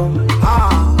and go.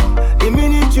 The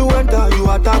minute you enter, you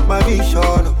attack my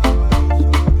vision.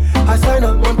 I sign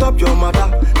up on top your mother,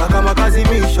 like I'm a Kazi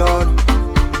mission.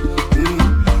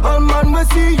 All man will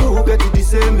see you get the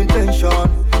same intention.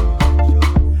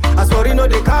 I swear you know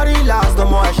they carry last, the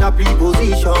more I sharply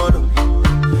position.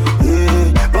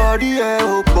 Yeah, body yeah,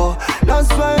 oh, that's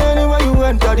why anywhere you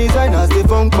enter, designers they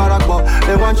funk barakbo.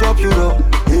 They want chop you know.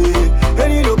 Yeah,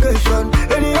 any location,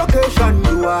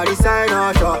 you are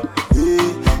designer shop.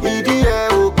 Yeah, EDA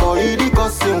oh, ED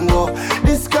costume oh.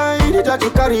 This kind that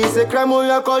you carry is a crime. Oh,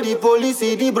 you call the police,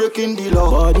 ED breaking the law.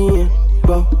 Body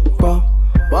yeah,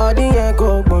 body yeah,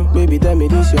 go, baby, tell me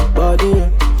this your body yeah,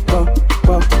 go.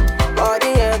 Body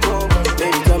yeah, go,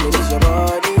 baby, tell me this your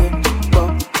body yeah, go.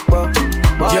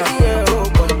 Body yeah, go,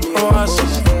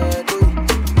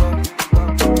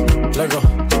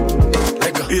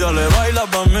 y dale, baila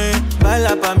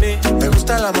pa' mí. Me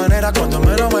gusta la manera cuando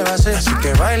me lo muevas así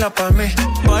que baila pa' mí.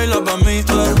 Me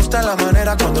gusta la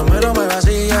manera cuando me lo muevas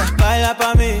así, yeah. Baila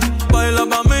pa' mí.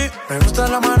 Me gusta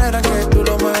la manera que tú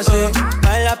lo mueves así.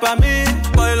 Baila pa' mí.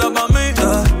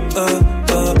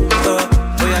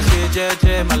 Oya ṣe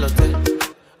jẹ́jẹ́ má lọ tẹ̀,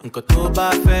 nǹkan tó bá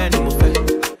fẹ́ ni mo fẹ́.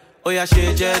 Oya ṣe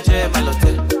jẹ́jẹ́ má lọ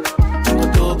tẹ̀, nǹkan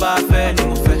tó bá fẹ́ ni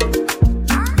mo fẹ́.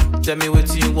 Tell me what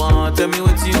you want,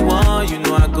 you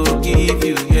know I go give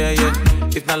you, yeah, yeah.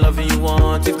 If not loving you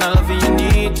want, if not loving you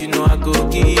need, you know I go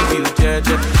give you, yeah,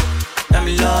 yeah.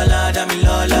 Dami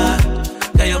Lola,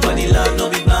 got your body love, no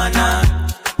be banana.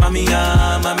 Mami,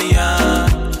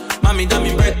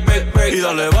 dame break. Y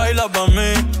dale, baila pa'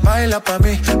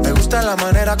 mí. Me gusta la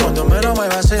manera cuando me lo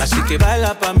muevas así que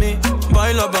baila pa' mí.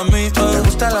 Me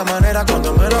gusta la manera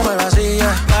cuando me lo muevas así,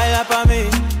 yeah. Baila pa' mí.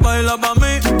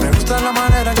 Me gusta la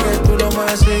manera que tú lo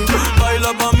mueves así.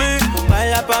 Baila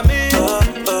pa' mí.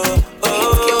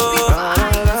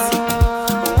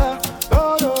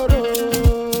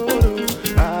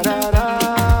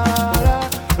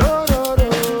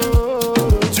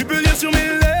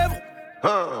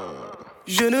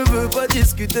 Je ne veux pas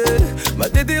discuter, ma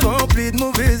tête est remplie de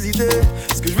mauvaises idées.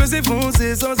 Ce que je veux c'est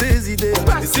foncer sans hésiter.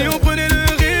 Et si on prenait le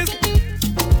risque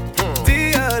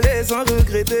d'y aller sans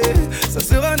regretter, ça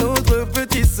sera notre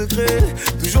petit secret.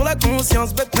 Toujours la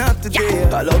conscience, but not today.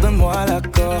 Alors donne-moi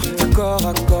l'accord, corps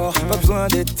à corps. Pas besoin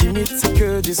d'être timide, c'est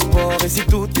que du sport. Et si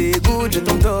tout est good, je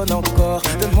t'en donne encore.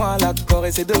 Donne-moi l'accord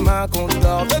et c'est demain qu'on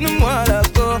dort. Donne-moi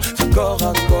l'accord, corps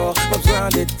à corps. Pas besoin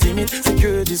d'être timide, c'est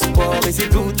que du sport. Et si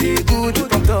tout est good, je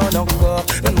t'en donne encore.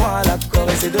 Donne-moi l'accord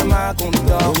et c'est demain qu'on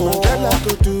dort. Oh, girl, I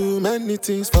could do many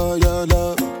things for your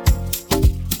love.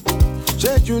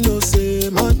 Check, you know, say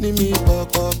money me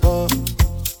pop.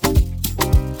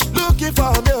 Looking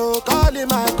for me, oh, calling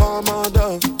my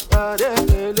commander.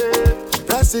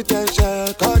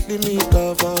 Presidential, calling me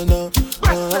governor.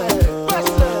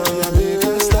 Make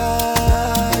a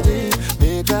study,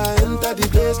 make a enter the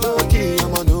place low key.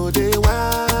 I'ma know they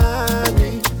want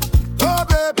me. Oh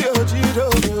baby, oh Giro.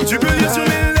 Tu peux lire sur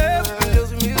mes lèvres.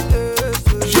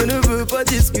 Je ne veux pas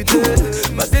discuter.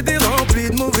 Ma tête est remplie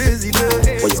de mauvaises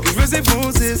idées. Ce que je veux c'est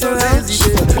foncer sans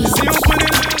hésiter. Si on prenait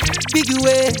le Big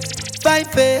way, fine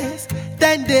face,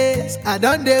 10 days. I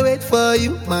don't wait for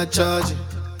you, my charge.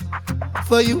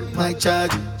 for you, my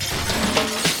charge.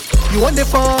 You want the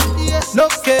phone? Yes. No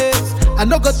case, I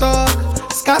no go talk.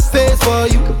 Scarface for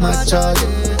you, my charge.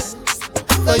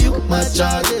 For you, my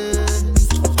charge.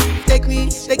 Take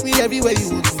me everywhere you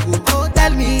want to go. Oh,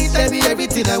 tell me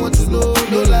everything I want to know.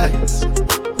 No lies,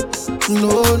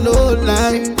 no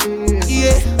lies.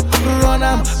 Yeah, run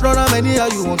am anyhow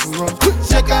you want to run.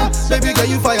 Check out, baby girl,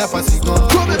 you fire pass it gun.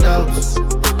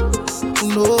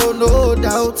 No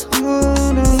doubt.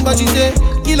 But you say,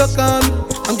 kilo come,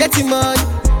 I'm getting money,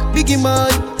 biggie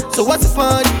money. So what's the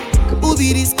fun? Who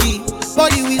be risky?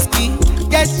 Body whiskey,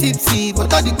 get tipsy,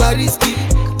 but all the bar risky.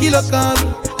 Kilo come,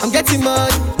 I'm getting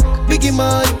money, biggie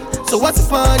money. So what's the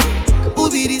fun? Who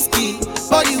be risky?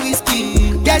 Body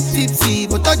whiskey, get tipsy,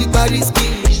 but all the bar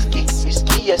risky.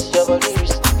 Risky, yes, your body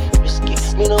risky.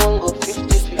 Me no one go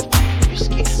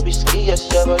 50-50. Risky, yes,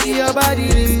 your body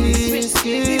risky. Risky,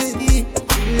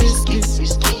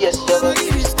 yes, your body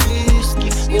risky.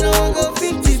 Me no one go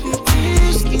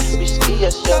 50-50. Risky,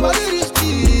 yes, your body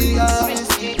risky.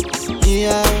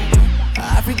 Yeah.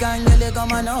 African girl,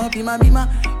 come on up, be my bima.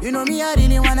 You know me, I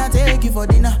really wanna take you for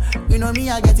dinner. You know me,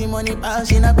 I getting money,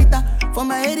 pass in a pita. For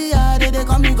my area, they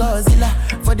call me Godzilla.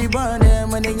 For the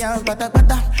brand, when they young, pata.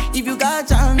 If you got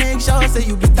chance, make sure say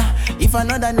you bitter. If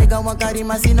another nigga want carry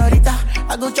my senorita,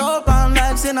 I go chop on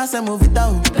like say na se move it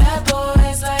down. Bad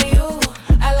boys like you,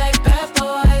 I like bad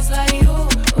boys like you.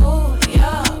 Ooh,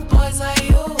 yeah, boys like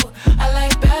you, I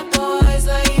like bad boys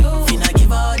like you. Finna give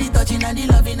her all the touching and the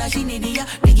loving that she need ya.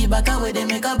 Piggy back away, they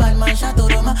make a bad man shot to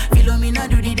Roma. Philomena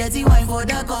do the dirty wine for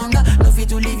the conga. No fit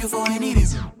to leave you for any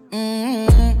reason.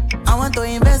 I want to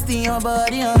invest in your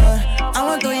body, I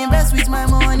want to invest with my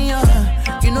money,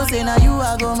 You know say now you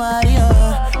I go marry,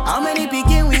 How many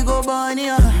picking we go bunny,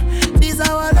 This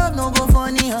our love no go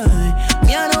funny,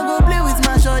 Me I no go play with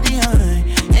my shorty,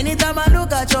 Anytime I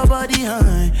look at your body,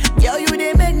 Girl you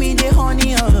they make me the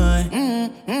honey,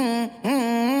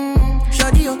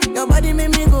 Shorty, your body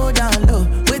make me go down low.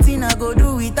 Waiting I go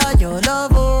do without your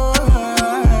love,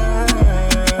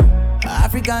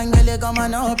 African girl, come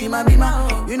on up, be my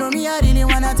bima. You know me, I really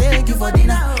wanna take you for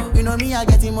dinner. You know me, I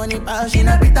getting money, pass in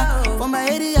a pita. For my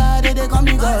area, they call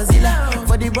me Godzilla.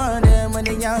 For the brand, when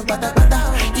they young, pata.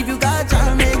 If you got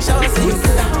chance, make sure say you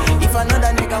bitter. If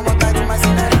another nigga walk out in my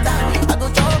senorita, I go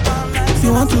chop on like. If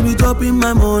you want to be dropping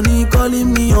my money,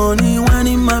 calling me honey,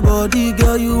 whining my body,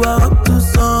 girl, you are up to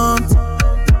something.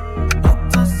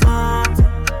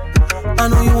 I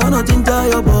know you wanna ginger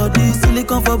your body,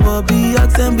 silicone for Bobby,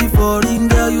 accent before ring,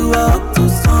 girl, you are up to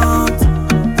something.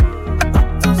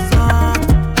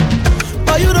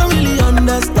 But you don't really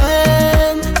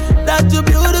understand that you're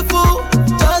beautiful,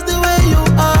 just the way you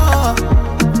are.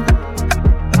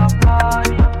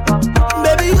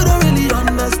 Baby, you don't really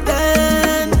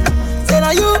understand. Say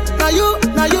now you.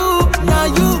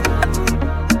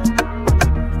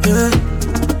 Yeah.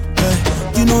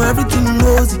 You know everything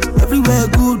rosy, everywhere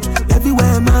good.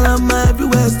 Everywhere, malama,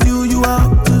 everywhere, still you are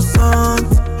up to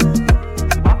something.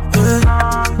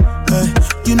 Yeah.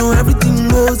 You know everything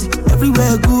rosy,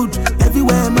 everywhere good.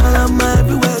 Everywhere, malama,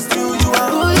 everywhere, still you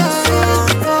are up to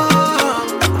something.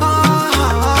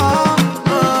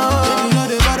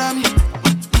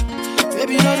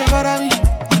 Baby, you know they bother me.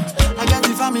 I got the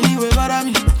family where bother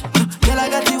me. Girl, I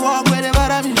got the walk where they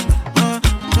bother me.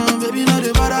 Baby, you know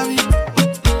they bother me.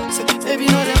 Baby,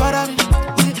 you know they bother me.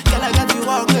 Girl, I got the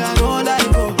walk where I don't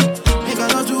like go. Make I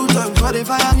not do time before they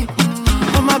fire me.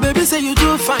 Oh, my baby say you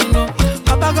do fine, no.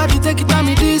 Papa got to take it time,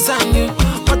 me design you.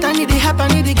 But I need the help, I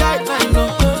need the guideline, no.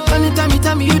 Anytime you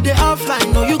tell me you the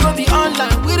offline, no. You go be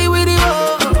online, witty,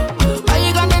 oh. Why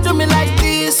you gonna do me like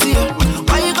this, yeah?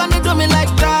 Why you gonna do me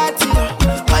like that, yeah?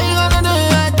 Why you gonna do me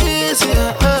like this,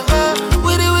 yeah?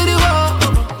 Witty,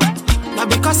 oh. Not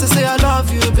because I say I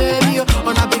love you, baby, oh.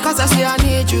 Or not because I say I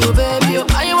need you, baby, oh.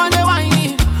 Why you wanna whine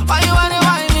me? Why you wanna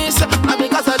whine me? Not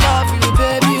because I love you,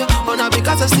 baby, oh. Or not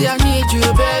because I say I need you,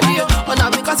 baby, oh. Or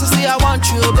not because I say I want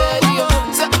you, baby, oh.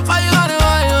 Say, why you wanna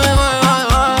whine?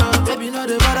 Baby, no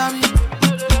they bother me.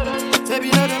 Baby,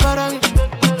 no they bother me.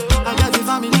 I got the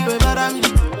family where bother me.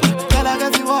 Girl, I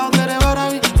got the walk where they bother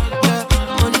me. Yeah,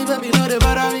 money, baby, no they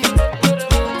bother me.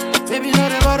 Baby, no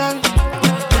they bother me.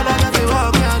 Girl, I got the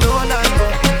walk where I know that.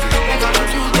 They got the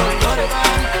truth, no they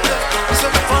bother me. So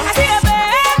the fun. I see a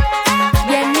bed,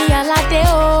 vieni a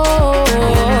lateo.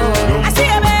 I see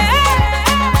a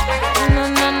bed,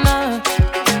 no.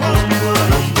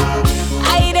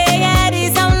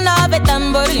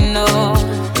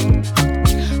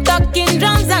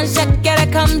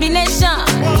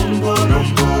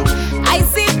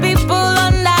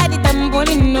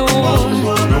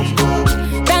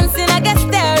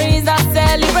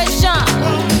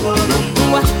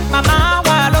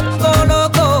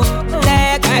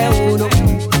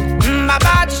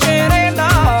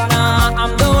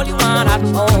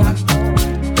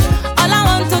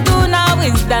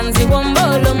 dancing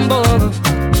wombo lumbo.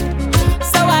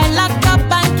 So I lock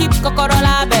up and keep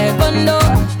Kokorola Bekondo.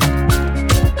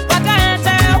 What can I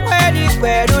tell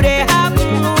where do they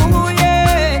happen? Ooh,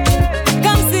 yeah.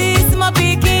 Come see some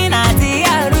picking at the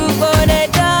Aruko de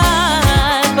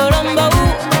dance. Bolombo.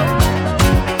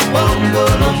 Wombo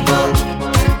lumbo.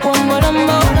 Wombo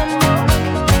lumbo.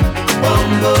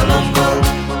 Wombo lumbo.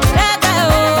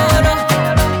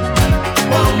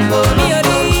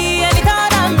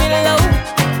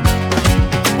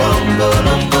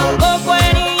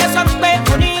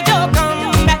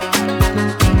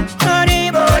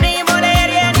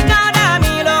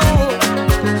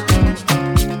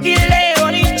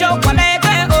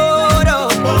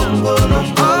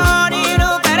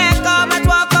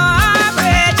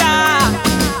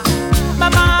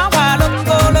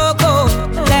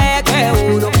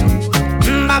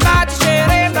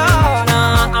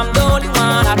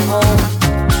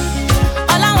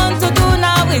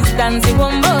 Dancing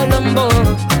wombo lumbo.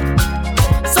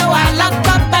 So I locked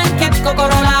up and kept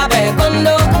Kokorola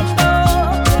Bekondo.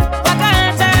 What can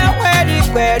I tell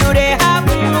where do they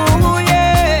happen? Ooh,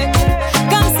 yeah.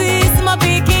 Come see some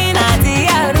picking at the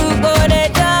Aruko de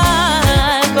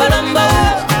dance. Bolombo.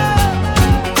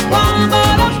 Wombo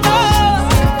lumbo.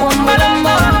 Wombo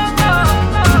lumbo.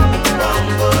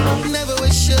 Never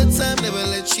waste your time, never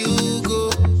let you go.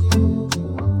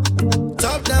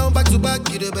 Top down, back to back,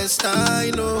 you the best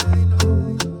I know.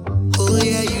 Oh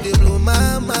yeah, you dey blow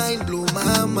my mind, blow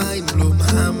my mind, blow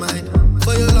my mind.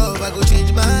 For your love, I go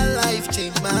change my life,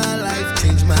 change my life,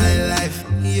 change my life.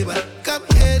 Yeah, but come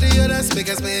here to your dance, make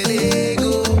us spend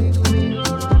ego.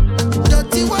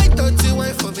 Dirty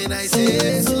wine for me, I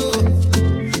say so.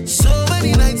 So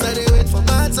many nights I dey wait for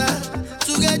my time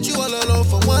to get you all alone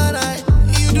for one night.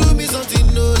 You do me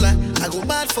something no lie, I go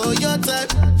mad for your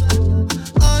type.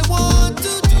 I want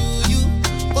to do you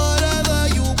whatever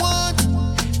you want.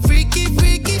 Freaky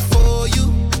for you.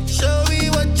 Show me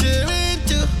what you're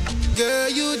into. Girl,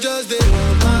 you just dey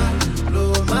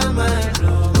blow my mind,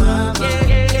 blow my mind.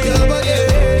 Your body,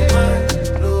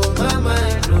 blow my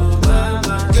mind, blow my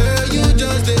mind. Girl, you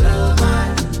just dey blow my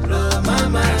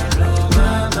mind, blow my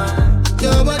mind.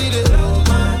 Your body dey blow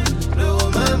my mind, blow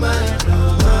my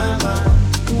mind.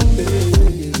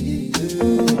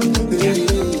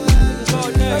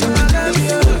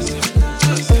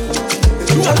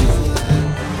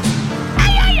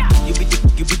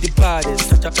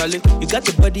 You got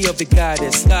the body of the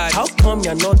goddess. How come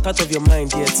you're not out of your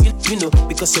mind yet? You know,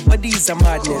 because your body is a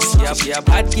madness. Yeah,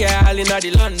 bad girl in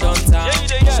the London town.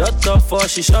 Shut up for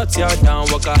she shut you down.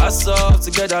 Walk her ass up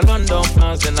together London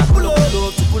plans. Then I pull up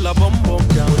to pull a bum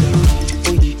down.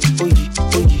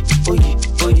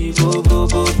 Oye, go, go,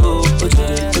 go, go. Oje,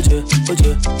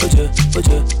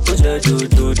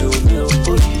 do me.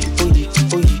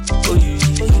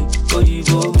 Oye,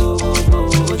 go, go, go, go.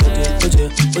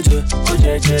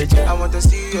 I want to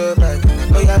see you back.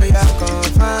 Oh yeah, baby, I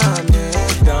confirm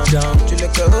it. Down. You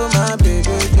look at oh my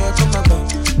baby, yeah, come on,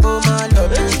 oh my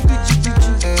love,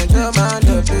 and oh my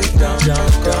love, down,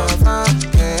 confirm,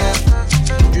 yeah.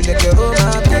 You look at oh my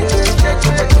baby, yeah,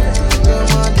 come on, oh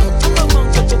my love,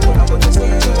 I want to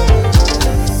see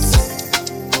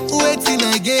you. Waiting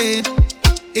again.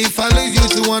 If I lose you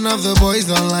to one of the boys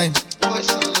online.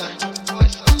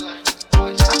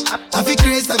 I feel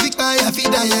crazy, I feel cry, I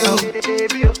feel die.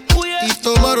 If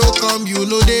tomorrow come, you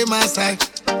know they my side.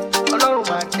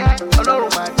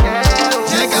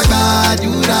 Check a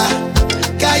badura,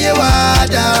 kaye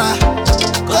wadara.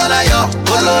 Kola yo,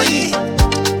 koloyi.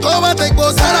 Come take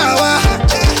Bosarawa.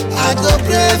 I go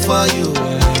pray for you,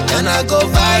 and I go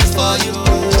fight for you.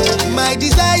 My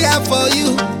desire for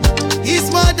you is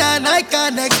more than I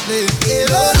can explain.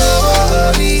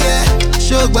 Yeah.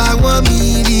 Shogba $1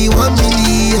 million. $1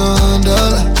 million.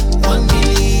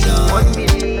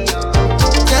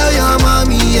 Tell your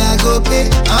mommy I go pay.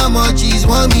 How much is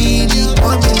 $1 million?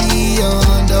 $1 million.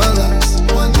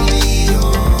 $1 million.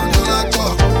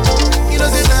 You know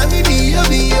say na me be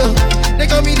yo. They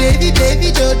call me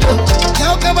Davy Dodo.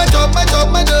 Now come and chop my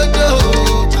dodo.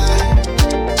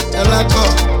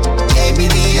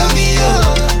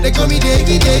 They call me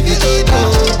Davy Dodo.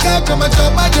 Now come and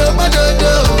chop my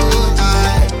dodo.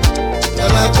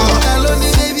 Hello ni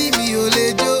baby mi ò lè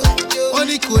jó. Wọ́n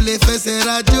ní kò lè fẹsẹ̀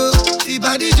rajó.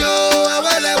 Ìbàdí jó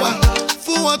awẹ́lẹ́wà.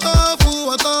 Fún wọn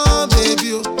tán, baby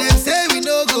o. Dem say we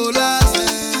no go last.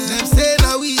 Dem say na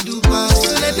we do pass.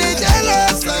 Dem dey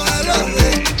jealous of our love.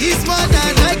 It's more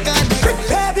than I can.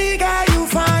 Baby girl, you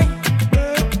fine.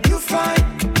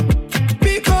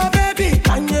 Pick up, baby,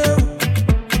 I know.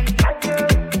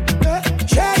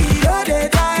 Share it all the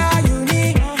time, you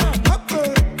need.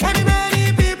 Many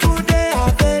people they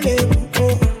are failing.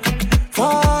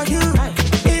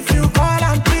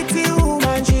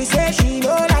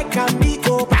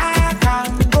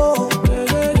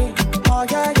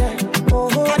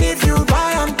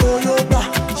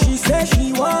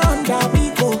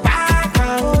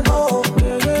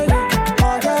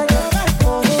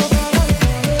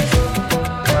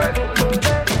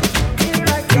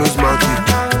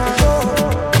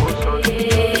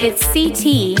 It's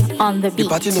CT on the beat. The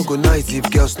party no go nice if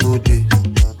girls no day.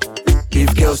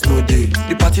 If girls no day.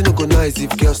 The party no go nice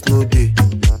if girls no day.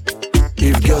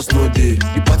 If girls no day.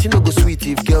 The party no go sweet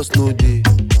if girls no day.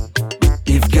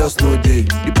 If girls no day.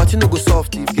 The party no go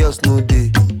soft if girls no day.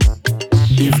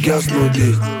 If girls no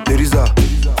day. Teresa,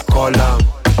 call am.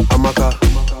 Amaka,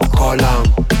 call am.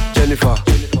 Jennifer,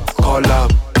 call am.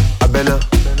 Abena,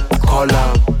 call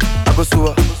am.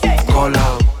 Agosua, call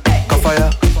am.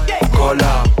 Kafaya, call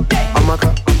am.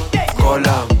 Amaka, call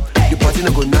am. The party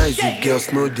no go nice if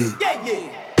girls no day.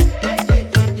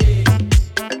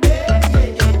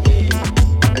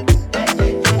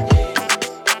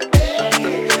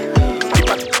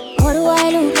 What do I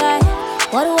look like?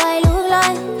 What do I look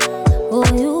like? Oh,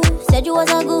 you said you was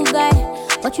a good guy,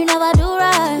 but you never do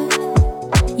right.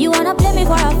 You wanna play me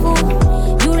for a fool?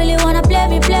 You really wanna play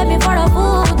me for a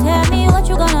fool? Tell me what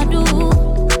you gonna do?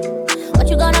 What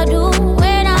you gonna do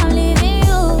when I'm leaving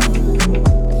you?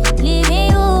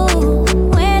 Leaving you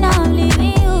when I'm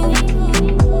leaving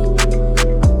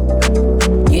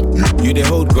you. You they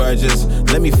hold grudges.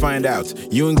 Let me find out.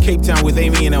 You in Cape Town with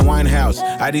Amy in a wine house.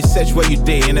 I did search where you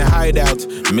day in a hideout.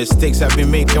 Mistakes have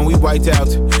been made, can we white out?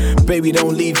 Baby,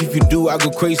 don't leave. If you do, I go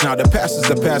crazy now. The past is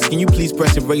the past. Can you please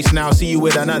press erase now? See you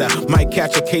with another. Might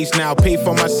catch a case now. Pay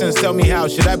for my sins. Tell me how.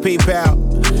 Should I pay pal?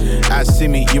 I see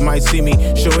me. You might see me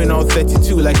showing all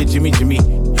 32 like a Jimmy.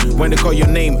 When they call your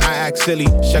name, I act silly.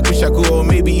 Shaku Shaku or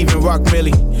maybe even Rock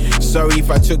Millie. Sorry if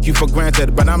I took you for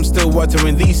granted, but I'm still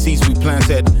watering these seeds we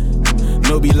planted.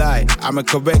 No be lie, I'm a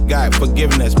correct guy.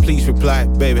 Forgiveness, please reply,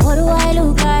 baby. What do I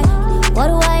look like? What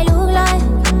do I look like?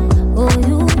 Oh,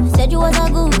 you said you was a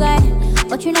good guy,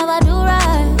 but you never do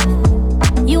right.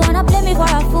 You wanna play me for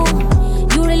a fool?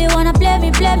 You really wanna play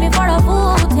me for a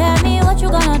fool? Tell me what you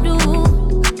gonna do?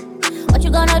 What you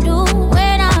gonna do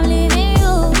when I'm leaving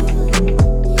you?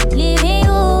 Leaving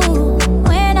you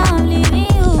when I'm leaving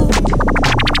you.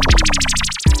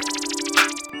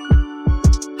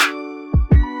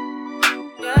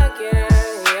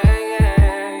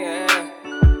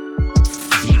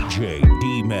 DJ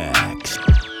D-Max.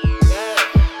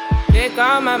 Take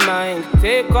all my mind,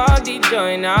 take all the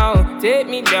joy now. Take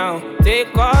me down,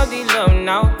 take all the love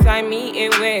now. Tie me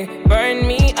away, burn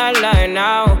me alive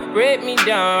now. Break me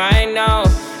down right now.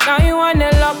 Now you wanna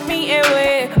lock me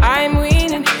away, I'm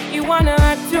winning. You wanna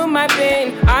add to my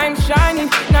pain, I'm shining.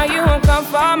 Now you won't come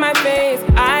for my face.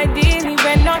 Ideally,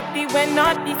 we're not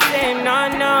the same,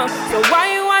 no. So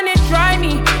why you wanna try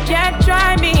me? Can't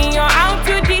try me, you're out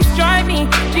to destroy me.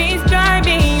 Please try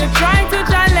me, you're trying to